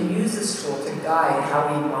indicator, we can use this tool to guide how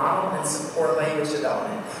we model and support language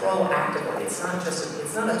development proactively. It's not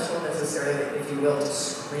a tool necessarily, if you will, to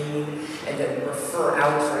screen and then refer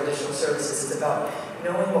out for additional services. It's about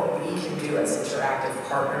knowing what we can do as interactive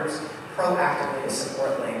partners proactively to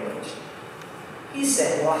support language. He's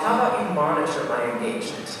saying, well, how about you monitor my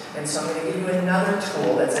engagement? And so I'm going to give you another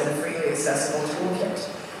tool that's in a freely accessible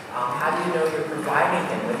toolkit. How do you know you're providing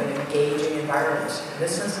him with an engaging environment? And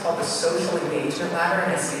this one's called the Social Engagement Ladder,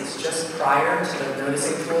 and I see it's just prior to the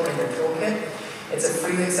noticing tool in your toolkit. It's a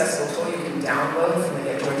freely accessible tool you can download from the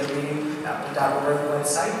getgeorgiareading.org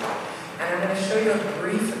website. And I'm going to show you a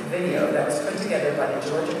brief video that was put together by the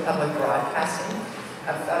Georgia Public Broadcasting,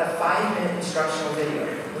 about a 5-minute instructional video.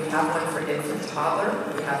 We have one for infant toddler,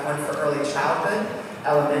 we have one for early childhood,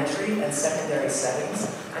 elementary and secondary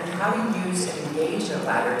settings, and how to use an engagement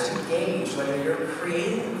ladder to gauge whether you're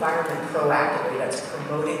creating an environment proactively that's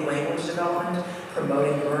promoting language development,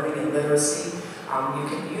 promoting learning and literacy. You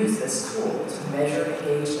can use this tool to measure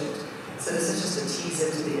engagement. So this is just a tease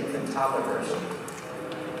into the infant toddler version.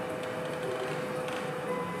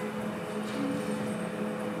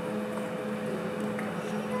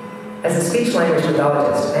 As a speech-language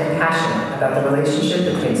pathologist, I am passionate about the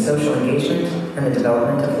relationship between social engagement and the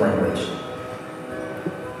development of language.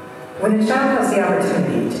 When a child has the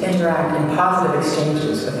opportunity to interact in positive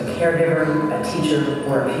exchanges with a caregiver, a teacher,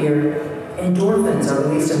 or a peer, endorphins are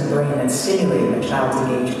released in the brain that stimulate a child's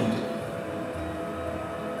engagement.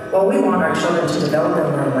 While we want our children to develop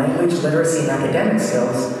and learn language, literacy, and academic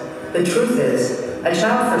skills, the truth is, a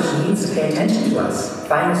child first needs to pay attention to us,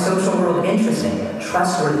 find the social world interesting,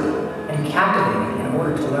 trustworthy, and captivating in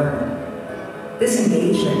order to learn. This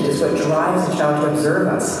engagement is what drives the child to observe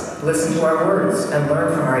us, listen to our words, and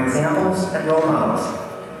learn from our examples and role models.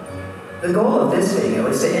 The goal of this video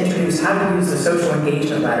is to introduce how to use the social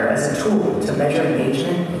engagement ladder as a tool to measure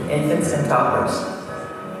engagement in infants and toddlers.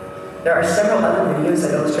 There are several other videos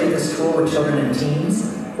that illustrate this tool with children and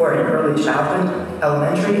teens who are in early childhood,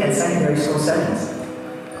 elementary, and secondary school settings.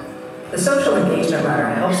 The social engagement ladder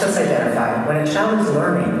helps us identify when a child is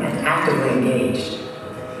learning and actively engaged.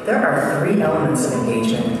 There are 3 elements of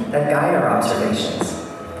engagement that guide our observations.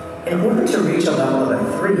 In order to reach a level of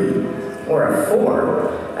a 3 or a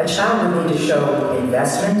 4, a child would need to show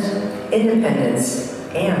investment, independence,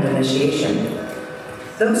 and initiation.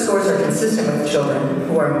 Those scores are consistent with children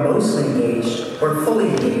who are mostly engaged or fully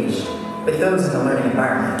engaged with those in the learning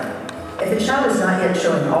environment. If a child is not yet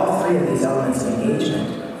showing all 3 of these elements of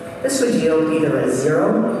engagement, this would yield either a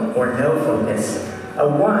 0 or no focus, a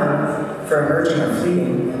 1 for emerging or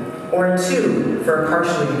fleeting, or a 2 for a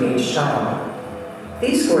partially engaged child.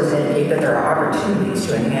 These scores indicate that there are opportunities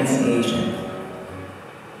to enhance engagement.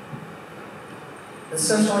 The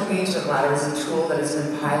social engagement ladder is a tool that has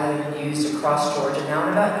been piloted and used across Georgia. Now,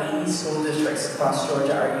 about 80 school districts across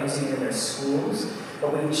Georgia are using it in their schools,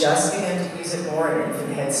 but we just began to use it more in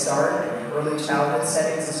infant Head Start and early childhood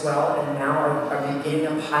settings as well, and now are beginning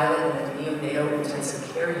a pilot in a neonatal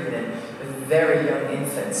intensive care unit with very young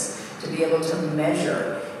infants to be able to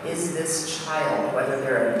measure is this child, whether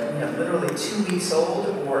they're literally 2 weeks old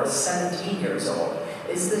or 17 years old,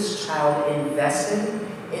 is this child invested,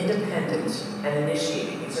 independent, and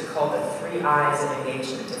initiating? These are called the 3 I's of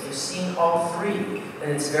engagement. If you're seeing all 3, then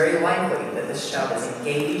it's very likely that this child is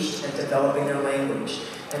engaged and developing their language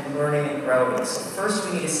and learning and growing. So first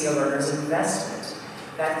we need to see a learner's investment.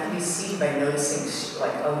 That can be seen by noticing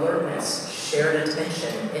like alertness, shared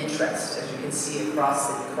attention, interest, as you can see across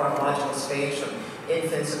the chronological stage from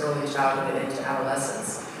infants, early childhood, and into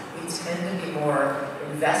adolescence. We tend to be more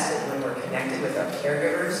invested when we're connected with our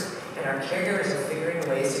caregivers, and our caregivers are figuring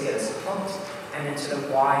ways to get us hooked and into the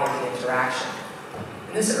why of the interaction.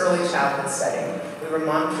 In this early childhood setting, we were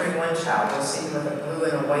monitoring one child. You'll see him with a blue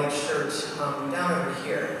and a white shirt down over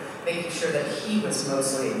here, making sure that he was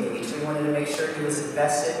mostly engaged. We wanted to make sure he was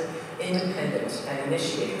invested, independent, and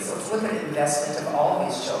initiating. So let's look at investment of all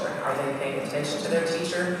these children. Are they paying attention to their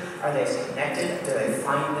teacher? Are they connected? Do they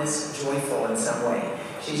find this joyful in some way?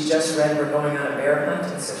 She's just read We're Going on a Bear Hunt,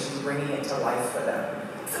 and so she's bringing it to life for them.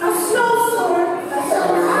 I'm so sorry.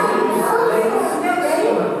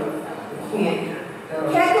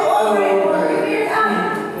 Can't go over it.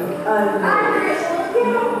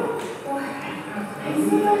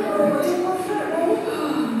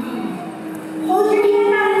 Hold your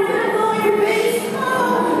hand out and gonna go in your face.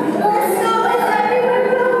 The snow is everywhere.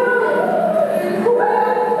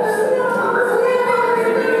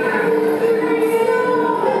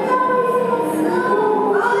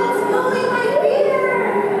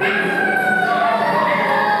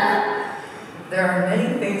 There are many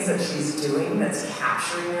things that she's doing that's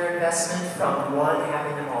capturing their investment, from 1,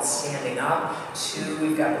 having them all standing up, 2,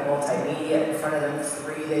 we've got the multimedia in front of them,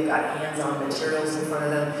 3, they've got hands-on materials in front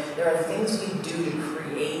of them. There are things we do to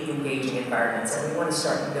create engaging environments, and we want to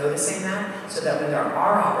start noticing that so that when there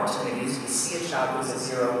are opportunities, we see a child who's at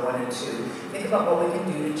 0, 1, and 2, think about what we can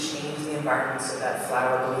do to change the environment so that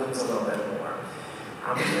flower blooms a little bit more.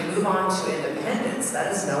 If we move on to independence,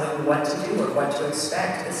 that is knowing what to do or what to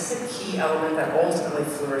expect. This is a key element that ultimately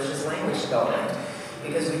flourishes language development,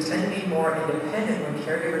 because we tend to be more independent when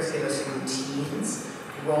caregivers give us routines,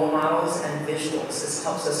 role models, and visuals. This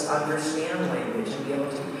helps us understand language and be able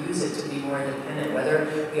to use it to be more independent, whether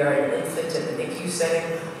we are an infant in the NICU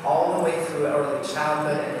setting, all the way through early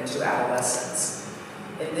childhood and into adolescence.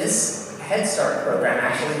 In this Head Start program,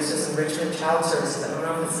 actually, this is Enrichment Child Services. I don't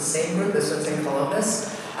know if it's the same group. This one's in Columbus,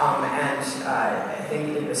 and I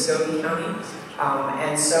think in Muskogee County.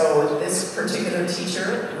 And so this particular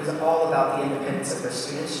teacher was all about the independence of her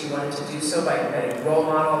students. She wanted to do so by embedding role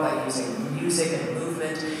model, by using music and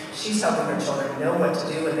movement. She's helping her children know what to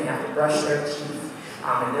do when they have to brush their teeth.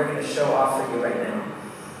 And they're going to show off for you right now.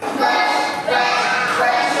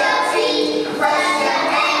 Brush your teeth, brush your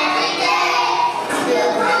every day. You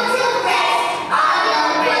want to rest all your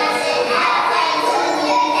breaths and have fun till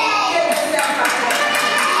your day.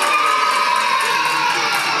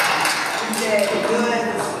 You did good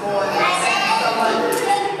this morning. Thank you so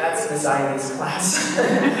much. That's Ms. Ivy's class.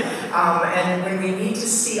 And when we need to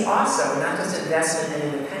see also, not just investment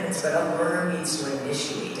and independence, but a learner needs to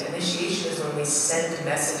initiate. Initiation is when we send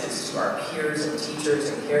messages to our peers and teachers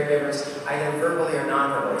and caregivers, either verbally or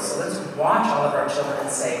non-verbally. So let's watch all of our children and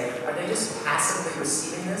say, are they just passively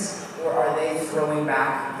receiving this, or are they throwing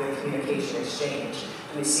back the communication exchange?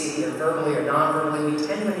 Do we see it either verbally or non-verbally? We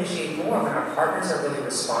tend to initiate more when our partners are really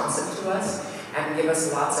responsive to us and give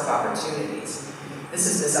us lots of opportunities. This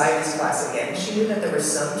is Ms. Ivy's class again. She knew that there were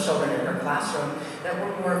some children in her classroom that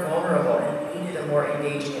were more vulnerable and needed a more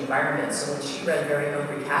engaging environment. So when she read Very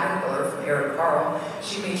Hungry Caterpillar from Eric Carle,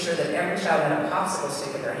 she made sure that every child had a popsicle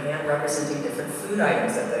stick in their hand representing different food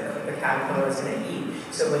items that the caterpillar was going to eat.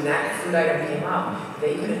 So when that food item came up,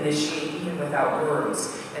 they could initiate even without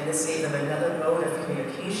words. And this gave them another mode of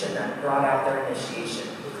communication that brought out their initiation.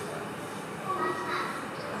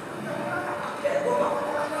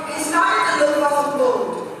 He started to look for food.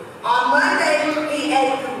 On Monday, he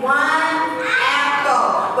ate 1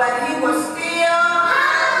 apple, but he was still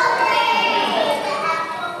hungry.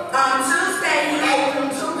 On Tuesday, he ate from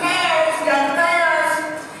 2 pears, young pears,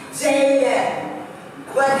 Jaden,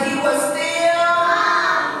 but he was still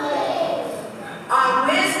hungry. On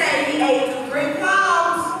Wednesday, he ate from 3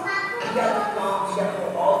 plums. He got the plums, he got to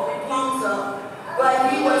pull all 3 plums up, but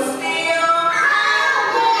he was still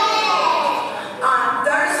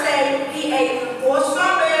he ate 4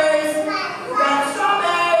 strawberries. You got the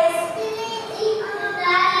strawberries.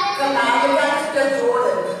 Come on, you got the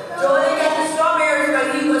Jordan. Jordan got the strawberries, but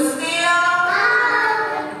he was still.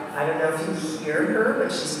 I don't know if you hear her, but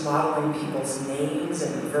she's modeling people's names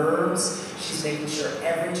and verbs. She's making sure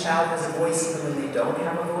every child has a voice, even when they don't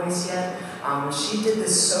have a voice yet. She did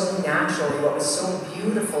this so naturally. What was so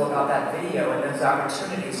beautiful about that video and those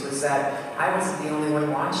opportunities was that I wasn't the only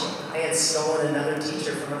one watching. I had stolen another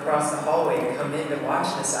teacher from across the hallway to come in to watch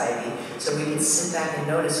Miss Ivy so we could sit back and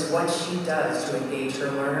notice what she does to engage her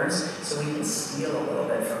learners so we can steal a little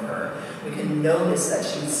bit from her. We can notice that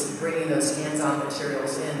she's bringing those hands-on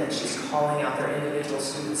materials in, that she's calling out their individual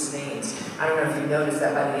students' names. I don't know if you noticed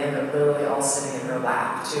that by the end they're literally all sitting in her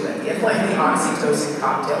lap too. At the end, like the oxytocin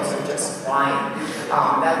cocktails are just flying.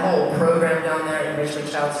 That whole program down there at Richmond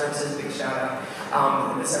Child Services, big shout out.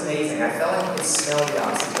 It was amazing. I felt like I could smell the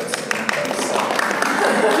oxytocin in that place.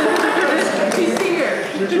 He's here.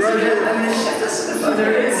 It's right here. I'm going to shift this to the phone.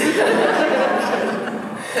 There it is.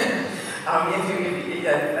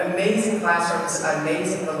 Amazing classrooms,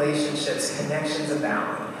 amazing relationships, connections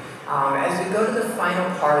abound. As we go to the final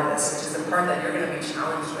part of this, which is the part that you're going to be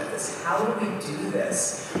challenged with, is how do we do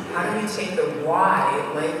this? How do we take the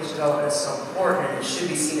why language development is so important and it should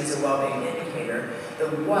be seen as a well-being indicator, the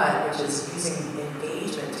what, which is using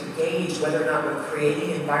engagement to gauge whether or not we're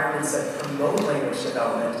creating environments that promote language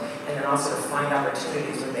development, and then also to find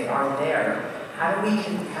opportunities when they are there. How do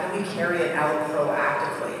we carry it out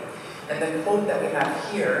proactively? And the quote that we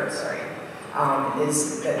have here, is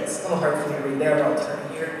that it's a little hard for me to read there, but I'll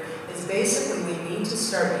turn here, is basically we need to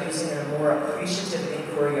start using a more appreciative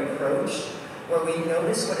inquiry approach where we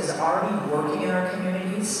notice what is already working in our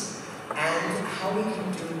communities and how we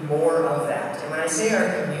can do more of that. And when I say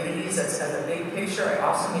our communities, that's as a big picture, I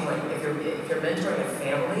also mean like if you're mentoring a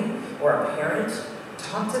family or a parent,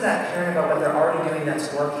 talk to that parent about what they're already doing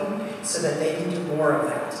that's working so that they can do more of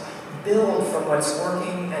that. Build from what's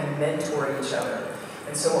working and mentor each other.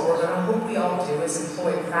 And so what we're going to hope we all do is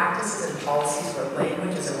employ practices and policies where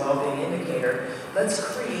language is a well-being indicator. Let's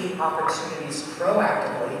create opportunities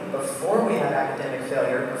proactively before we have academic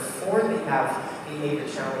failure, before we have behavior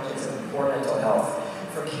challenges and poor mental health,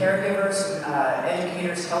 for caregivers,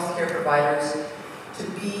 educators, healthcare providers to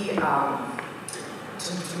be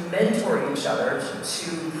to mentor each other, to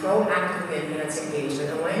proactively enhance engagement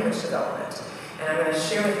and language development. And I'm going to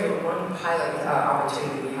share with you one pilot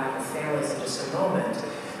opportunity we have with families in just a moment.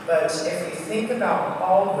 But if you think about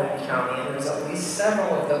Baldwin County, and there's at least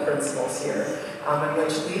several of the principals here, in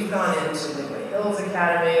which we've gone into the Hills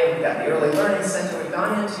Academy, and we've got the Early Learning Center, we've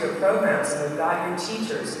gone into your programs, and we've got your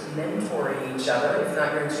teachers mentoring each other, if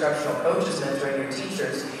not your instructional coaches mentoring your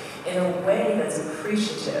teachers, in a way that's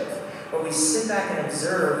appreciative, where we sit back and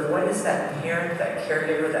observe what is that parent, that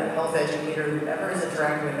caregiver, that health educator, whoever is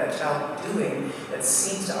interacting with that child doing that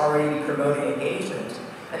seems to already be promoting engagement,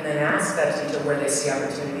 and then ask that teacher where they see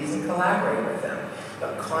opportunities and collaborate with them.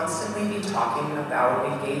 But constantly be talking about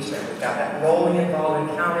engagement. We've got that rolling in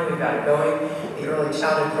Baldwin County, we've got it going, the early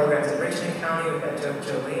childhood programs in Richmond County, we've got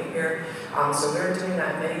Jolene here. So we're doing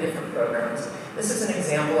that in many different programs. This is an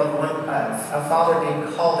example of a father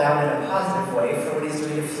being called out in a positive way for what he's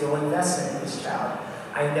doing to fuel investment in his child.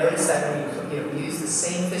 I noticed that when you use the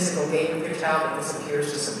same physical game with your child, that this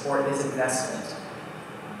appears to support his investment.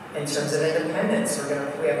 In terms of independence,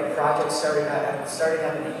 we have a project starting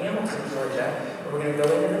up in Hamilton, Georgia, where we're going to go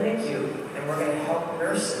into the NICU and we're going to help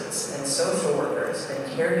nurses and social workers and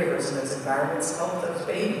caregivers in those environments help those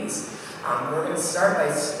babies. We're going to start by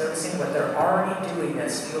noticing what they're already doing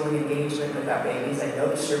that's fueling engagement with our babies. I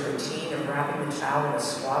noticed your routine of wrapping the child in a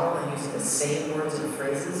swaddle and using the same words and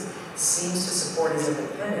phrases seems to support his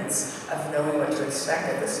independence of knowing what to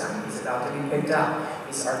expect at this time. He's about to be picked up.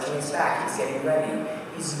 He's arching his back. He's getting ready.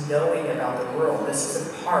 He's knowing about the world. This is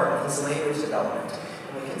a part of his language development.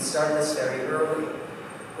 And we can start this very early.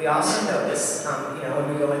 We also notice,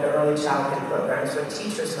 when we go into early childhood programs, what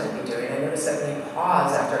teachers might be doing. I notice that when you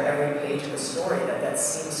pause after every page of a story, that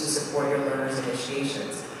seems to support your learners'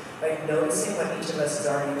 initiations. By noticing what each of us is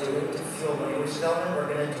already doing to fuel language development,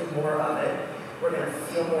 we're going to do more of it. We're going to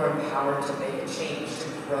feel more empowered to make a change, to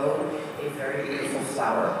grow a very beautiful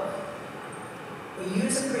flower. We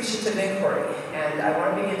use appreciative inquiry, and I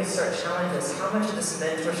want to begin to start challenging us. How much of this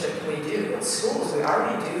mentorship can we do? In schools, we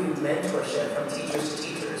already do mentorship from teachers to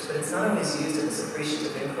teachers, but it's not always used in this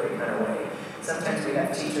appreciative inquiry kind of way. Sometimes we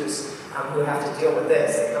have teachers who have to deal with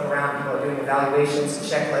this. They come around, people are doing evaluations,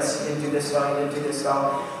 checklists, you didn't do this well, you didn't do this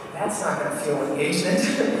well. That's not going to fuel engagement.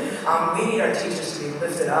 We need our teachers to be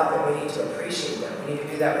lifted up, and we need to appreciate them. We need to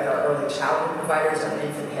do that with our early childhood providers, our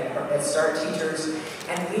infant head start teachers,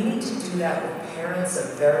 and we need to do that with parents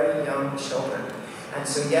of very young children. And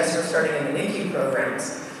so yes, we're starting in the NICU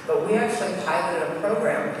programs, but we actually piloted a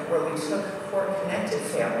program where we took core connected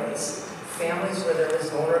families where there was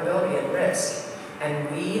vulnerability and risk,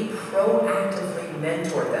 And we proactively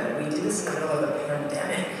mentored them. We did this in the middle of a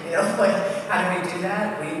pandemic, you know, like, how do we do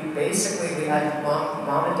that? We had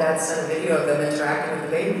mom and dad sent a video of them interacting with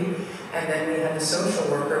the baby, and then we had the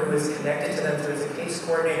social worker who was connected to them through the case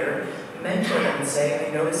coordinator mentor them and say,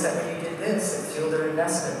 I noticed that when you did this, it fueled their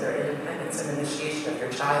investment, their independence, and initiation of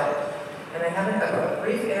your child. And I have a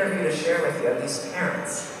brief interview to share with you of these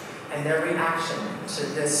parents and their reaction to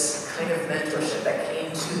this kind of mentorship that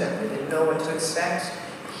came to them. They didn't know what to expect.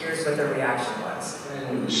 Here's what their reaction was.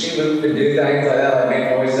 When she would do things like that,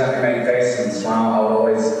 like always have to make face and smile, I would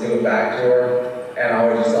always do it back to her. And I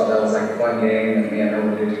always just thought that was like a fun game that me and her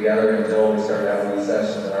would do together until we started having these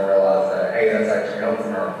sessions and I realized that, hey, that's actually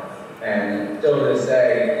helping her. And still to this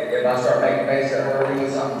day, if I start making face at her doing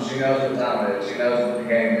something, she knows what time it is. She knows what the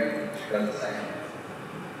game is. She does the same.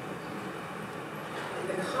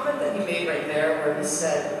 The comment that he made right there where he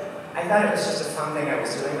said, I thought it was just a fun thing I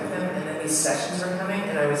was doing with him, and then these sessions were coming,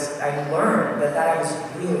 and I learned that I was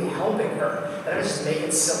really helping her, that I was just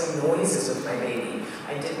making silly noises with my baby.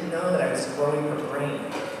 I didn't know that I was growing her brain.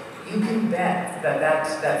 You can bet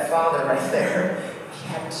that father right there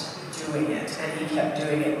kept doing it, and he kept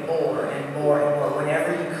doing it more and more and more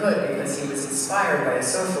whenever he could, because he was inspired by a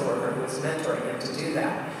social worker who was mentoring him to do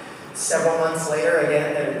that. Several months later,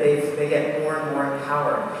 again, they get more and more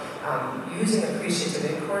empowered. Using appreciative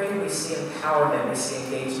inquiry, we see empowerment, we see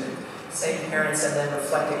engagement. Same parents and then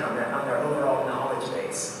reflecting on their overall knowledge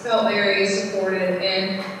base. Felt very supported,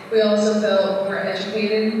 and we also felt more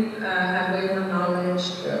educated, had way more knowledge.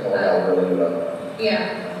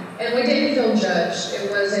 Yeah, and we didn't feel judged. It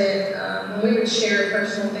wasn't, when we would share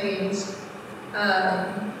personal things,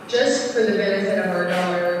 just for the benefit of our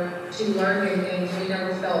daughter to learn new things, we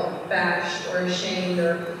never felt bashed or ashamed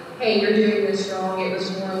or, hey, you're doing this wrong. It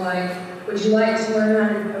was more like, would you like to learn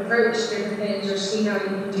how to approach different things or see how you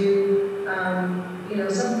can do,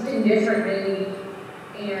 something different maybe?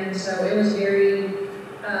 And so it was very,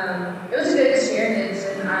 it was a good experience,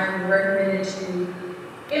 and I recommend it to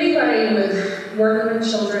anybody with working with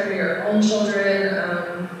children or your own children.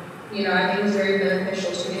 I think it's very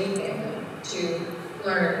beneficial to any family to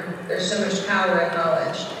learn. There's so much power in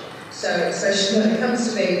knowledge. So, especially when it comes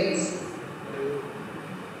to babies.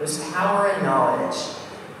 There's power in knowledge.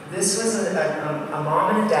 This was a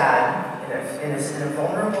mom and a dad in a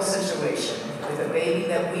vulnerable situation with a baby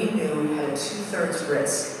that we knew had a 2/3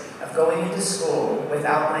 risk of going into school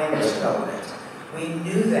without language development. We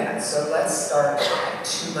knew that, so let's start at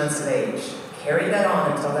 2 months of age. Carry that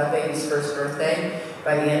on until that baby's first birthday.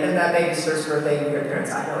 By the end of that baby's first birthday, you hear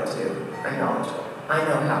parents, I know what to do. I'm knowledgeable. I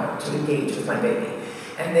know how to engage with my baby.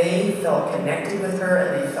 And they felt connected with her,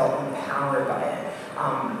 and they felt empowered by it.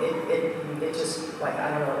 It just, like, I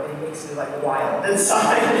don't know, it makes me like wild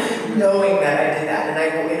inside knowing that I did that. And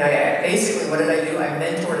I basically, what did I do? I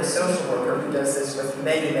mentored a social worker who does this with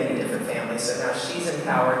many, many different families. So now she's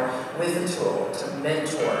empowered with a tool to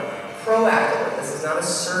mentor proactively. This is not a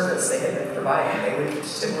service they had been providing. They would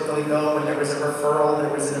typically go when there was a referral, there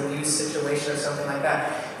was an abuse situation or something like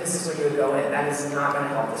that. This is where you would go in. That is not going to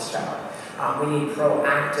help this child. We need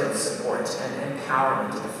proactive support and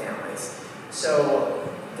empowerment to the families. So,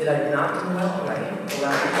 did I not do well? Right?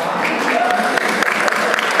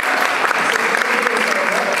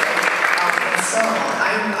 So,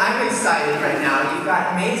 I'm excited right now. You've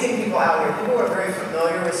got amazing people out here. People who are very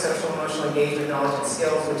familiar with social emotional engagement, knowledge, and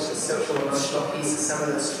skills, which the social emotional piece is some of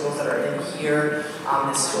those tools that are in here.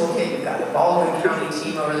 This toolkit, you've got the Baldwin County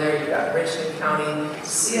team over there, you've got Richmond County,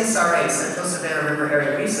 CSRA, Central Savannah River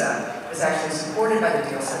Area RESA, was actually supported by the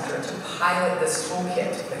Deal Center to pilot this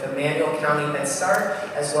toolkit with a Manuel County Head Start,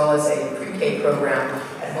 as well as a pre-K program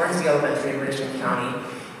at Hornsby Elementary in Richmond County.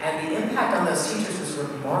 And the impact on those teachers was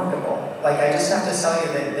remarkable. Like, I just have to tell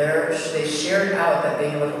you that they shared out that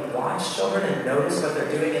being able to watch children and notice what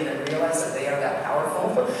they're doing and then realize that they are that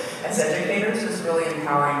powerful as educators was really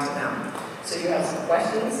empowering to them. So you have some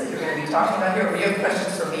questions that you're going to be talking about here, or you have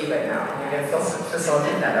questions for me right now, and you're going to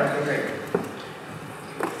facilitate that. That would be great.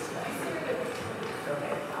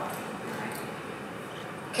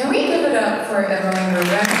 Can we give it up for Emily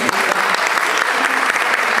Rubin?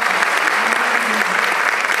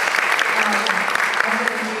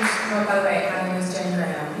 By the way, my name is Jen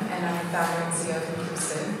Graham, and I'm the founder and CEO of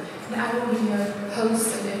Inclusive. And I will be your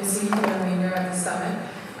host and MC for the remainder of the summit.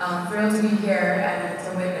 Thrilled to be here and to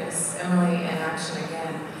witness Emily in action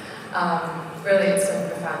again. Really, it's been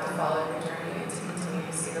profound to follow your journey and to continue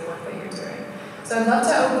to see the work that you're doing. So I'd love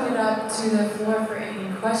to open it up to the floor for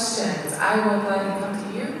any questions. I will gladly come to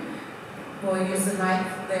you. We'll use the mic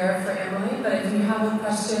there for Emily, but if you have a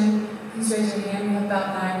question, please raise your hand. We have about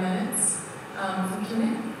 9 minutes for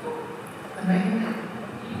Q&A.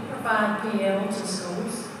 Provide PL to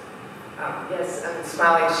schools. Yes, I'm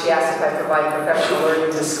smiling. She asked if I provide professional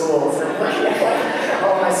learning to schools. And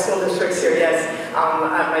all my school districts here, yes.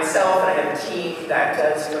 Myself, and I have a team that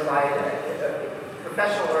does provide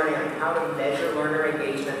professional learning on how to measure learner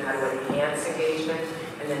engagement, how to enhance engagement,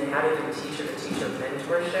 and then how to do teacher-to-teacher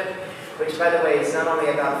mentorship, which, by the way, is not only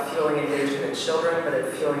about fueling engagement in children, but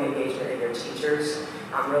it's fueling engagement in your teachers,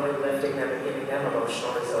 really lifting them and giving them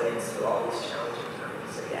emotional resilience through all these challenging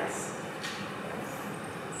times. So yes.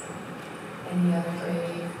 Any other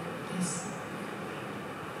grade? Yes.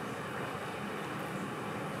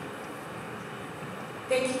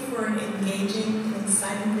 Thank you for an engaging and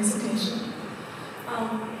exciting presentation.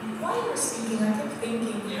 While you were speaking, I kept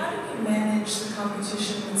thinking, how do we manage the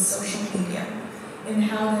competition with social media and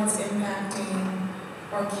how that's impacting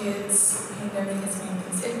our kids? The pandemic has made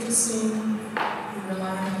things interesting. We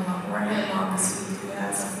rely on a lot more. I had a mom this week who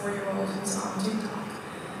has a 4-year-old who's on TikTok.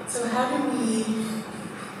 So how do we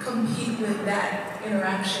compete with that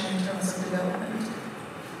interaction in terms of development?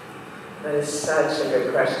 That is such a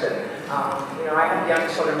good question. I have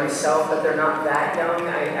young children myself, but they're not that young.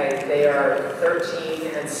 They are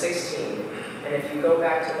 13 and 16. And if you go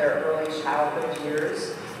back to their early childhood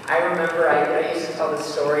years, I remember I used to tell the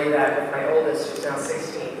story that with my oldest, who's now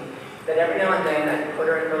 16, that every now and then I'd put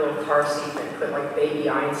her in her little car seat and put like Baby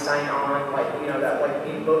Einstein on,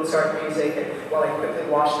 that Mozart music, and while I quickly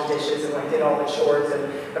washed the dishes and did all the chores.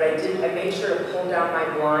 But I made sure to pull down my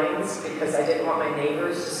blinds because I didn't want my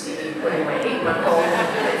neighbors to see me putting my 8-month-old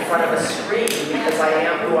in front of a screen because I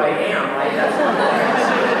am who I am, right? That's one of the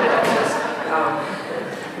things.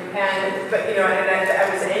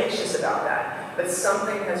 I was anxious about that. But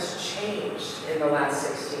something has changed in the last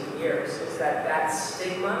 16 years, is that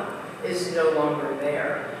stigma is no longer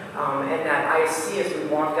there. And that I see as we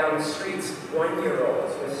walk down the streets,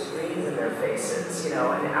 1-year-olds with screens in their faces, and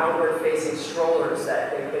outward-facing strollers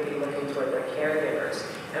that they could be looking toward their caregivers.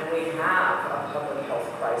 And we have a public health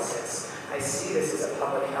crisis. I see this as a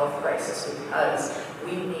public health crisis because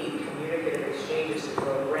we need communicative exchanges to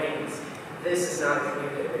grow brains. This is not a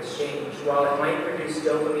communicative exchange. While it might produce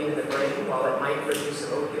dopamine in the brain, while it might produce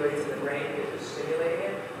opioids in the brain if you're stimulating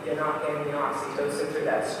it, you're not getting the oxytocin through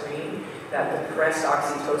that screen. That depressed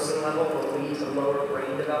oxytocin level will lead to lower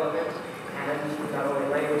brain development and not only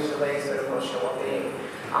language delays, but emotional well-being.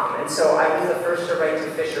 And so I was the first to write to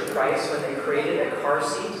Fisher-Price when they created a car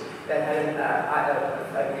seat that had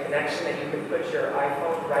a connection that you could put your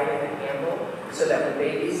iPhone right in the handle so that when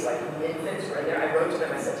babies, like infants, were in there, I wrote to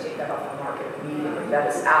them, I said, take that off the market immediately. That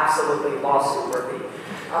is absolutely lawsuit worthy.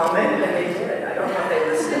 And they did it. I don't know if they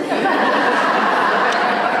listened to me.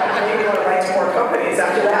 Maybe want to write to more companies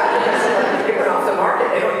after that because it went off the market.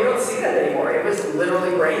 You don't see that anymore. It was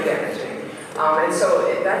literally brain damaging. And so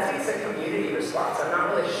that takes a community response. I'm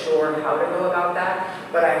not really sure how to go about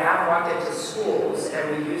that, but I have walked into schools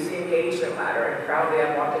and we use the engagement ladder, and proudly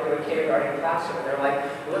I've walked into a kindergarten classroom and they're like,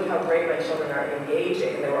 look how great my children are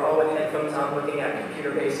engaging. And they were all with headphones on looking at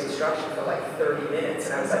computer-based instruction for 30 minutes.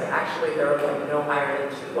 And I was like, actually, there are no higher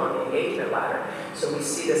than 2 on the engagement ladder. So we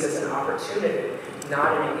see this as an opportunity,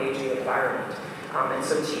 not an engaging environment. And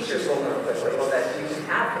so teachers will learn quickly that you can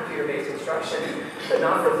have computer-based instruction, but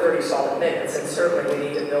not for 30 solid minutes. And certainly we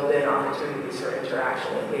need to build in opportunities for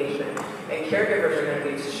interaction and engagement. And caregivers are going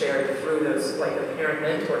to need to share through those, the parent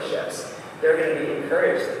mentorships. They're going to be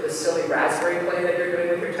encouraged that the silly raspberry play that you're doing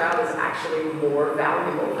with your child is actually more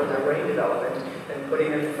valuable for their brain development than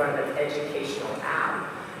putting them in front of an educational app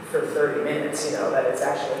for 30 minutes, that it's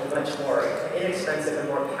actually much more inexpensive and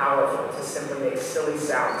more powerful to simply make silly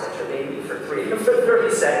sounds at your baby for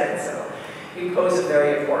 30 seconds. So you pose a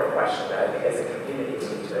very important question that I think as a community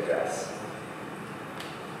we need to address.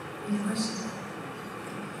 Any questions?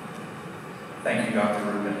 Thank you, Dr.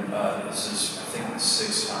 Rubin. This is, I think, the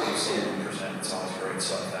 6th time I've seen you present. It's always great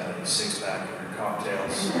stuff. That a 6-pack of your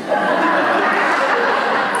cocktails.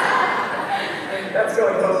 That's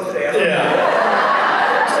going home today. Yeah.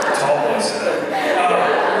 Tall boys.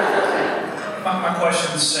 My question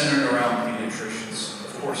is centered around pediatricians.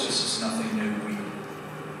 Of course, this is nothing new.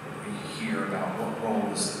 We hear about what role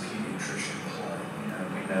does the pediatrician play.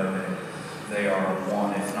 We know that they are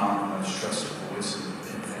one, if not the most trusted voice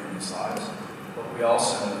in families' lives. But we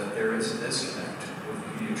also know that there is a disconnect with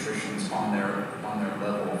pediatricians on their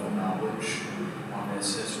level of knowledge on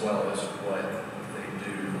this, as well as what they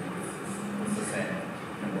do with the family.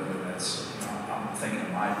 Whether that's, I'm thinking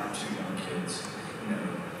of my 2 young kids,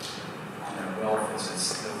 on their well visits,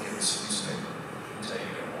 they'll give us a newspaper and tell you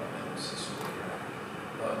this is where you're at.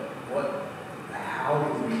 But how do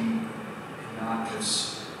we, not just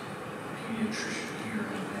a pediatrician here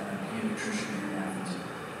and a pediatrician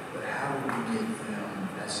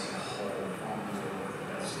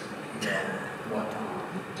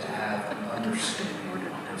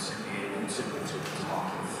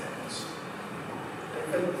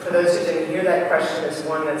for those who didn't hear that question, is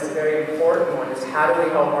one that's a very important one, is how do we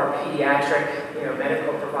help our pediatric,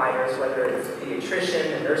 medical providers, whether it's a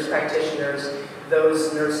pediatrician, the nurse practitioners,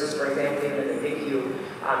 those nurses, for example, even in the NICU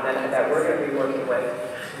that we're going to be working with,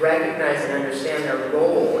 recognize and understand their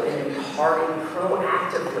role in imparting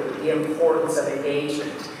proactively the importance of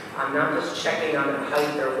engagement. Not just checking on their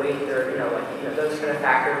height, their weight, those kind of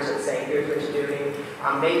factors and saying, here's what you're doing.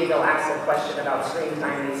 Maybe they'll ask a question about screen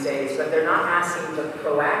time these days, but they're not asking the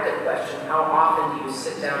proactive question, how often do you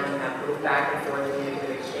sit down and have little back and forth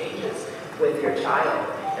communicative exchanges with your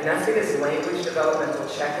child? And that's because language developmental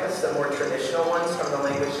checklists, the more traditional ones from the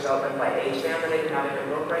language development by age band that I have in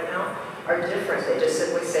your book right now, are different. They just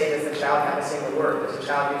simply say, does the child have a single word? Does the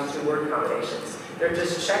child use 2 word combinations? They're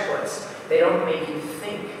just checklists. They don't make you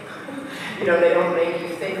think. They don't make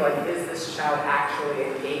you think like, is this child actually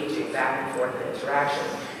engaging back and forth in interaction?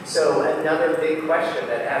 So another big question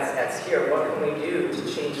that's here, what can we do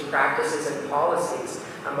to change practices and policies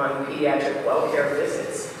among pediatric well-care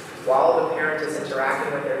visits? While the parent is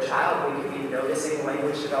interacting with their child, we could be noticing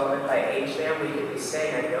language development by age band. We could be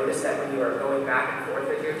saying, I noticed that when you are going back and forth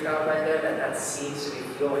with your child right there, that seems to be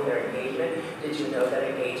fueling their engagement. Did you know that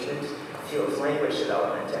engagement fuels language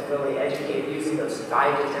development, and really educate using those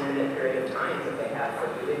 5 to 10 minute period of time that they have for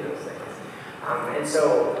doing those things. And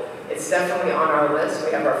so it's definitely on our list.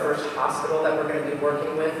 We have our first hospital that we're going to be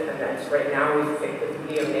working with, and that's right now we've picked the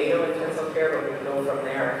neonatal intensive care, but we can go from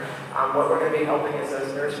there. What we're going to be helping is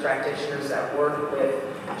those nurse practitioners that work with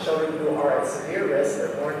children who are at severe risk,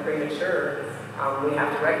 they're born premature. We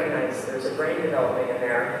have to recognize there's a brain developing in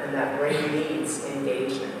there, and that brain needs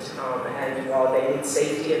engagement. And while they need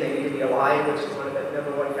safety and they need to be alive, which is one of the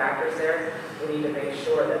 #1 factors there, we need to make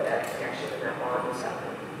sure that that connection and that bond is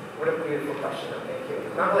happening. What a beautiful question, though. Thank you.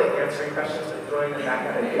 Not really answering questions, but throwing them back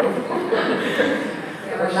at you.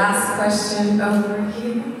 Our last question over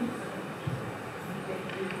here.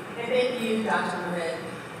 And thank you, Dr. Rubin.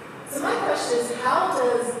 So my question is, how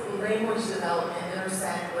does language development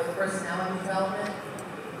intersect with personality development?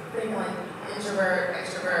 Things like introvert,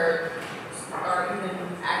 extrovert, or even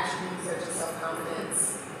attributes such as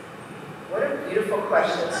self-confidence. What a beautiful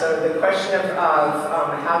question. So the question of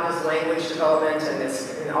how does language development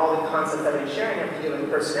and all the concepts I've been sharing have to do with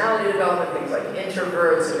personality development, things like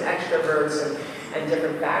introverts and extroverts and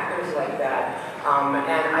different factors like that.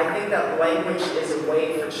 And I think that language is a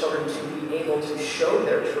way for children to be able to show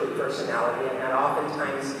their true personality, and that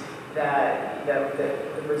oftentimes the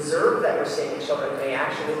reserve that we're seeing in children may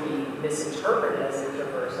actually be misinterpreted as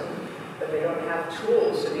introversion, but they don't have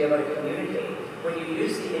tools to be able to communicate. When you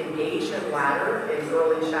use the engagement ladder in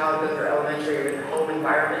early childhood or elementary or in home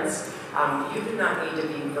environments, you do not need to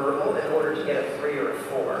be verbal in order to get a 3 or a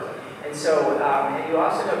 4. And so, and you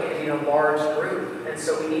also don't need to be in a large group. And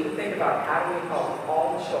so we need to think about how do we help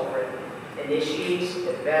all children initiate,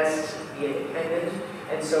 invest, be independent.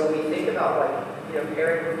 And so we think about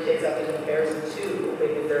pairing your kids up into pairs of 2,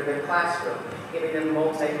 maybe if they're in their classroom, giving them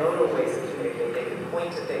multimodal ways of communicating. They can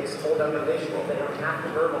point to things, hold up a visual, they don't have to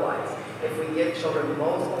verbalize. If we give children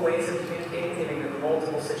multiple ways of communicating, giving them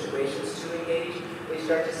multiple situations to engage, we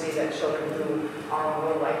start to see that children who are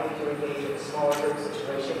more likely to engage in a smaller group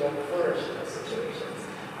situation will flourish in those situations.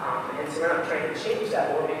 And so we're not trying to change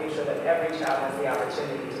that, but we're making sure that every child has the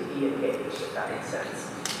opportunity to be engaged, if that makes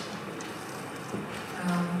sense.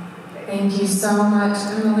 Thank you so much,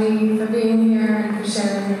 Emily, for being here and for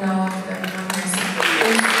sharing your knowledge with everyone.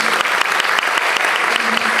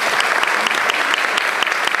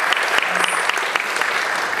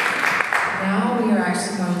 Now we are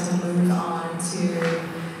actually going to move on to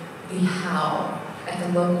the how at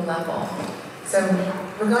the local level. So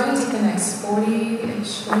we're going to take the next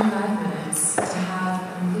 40-ish, 45 minutes to have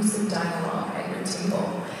an inclusive dialogue at your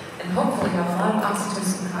table. And hopefully have a lot of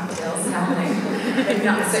oxytocin cocktails happening. Maybe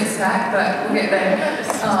not the 6-pack, but we'll get there.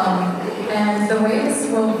 And the way this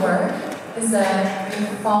will work is that it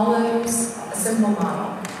follows a simple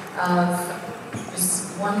model of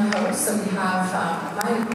just one host. So we have my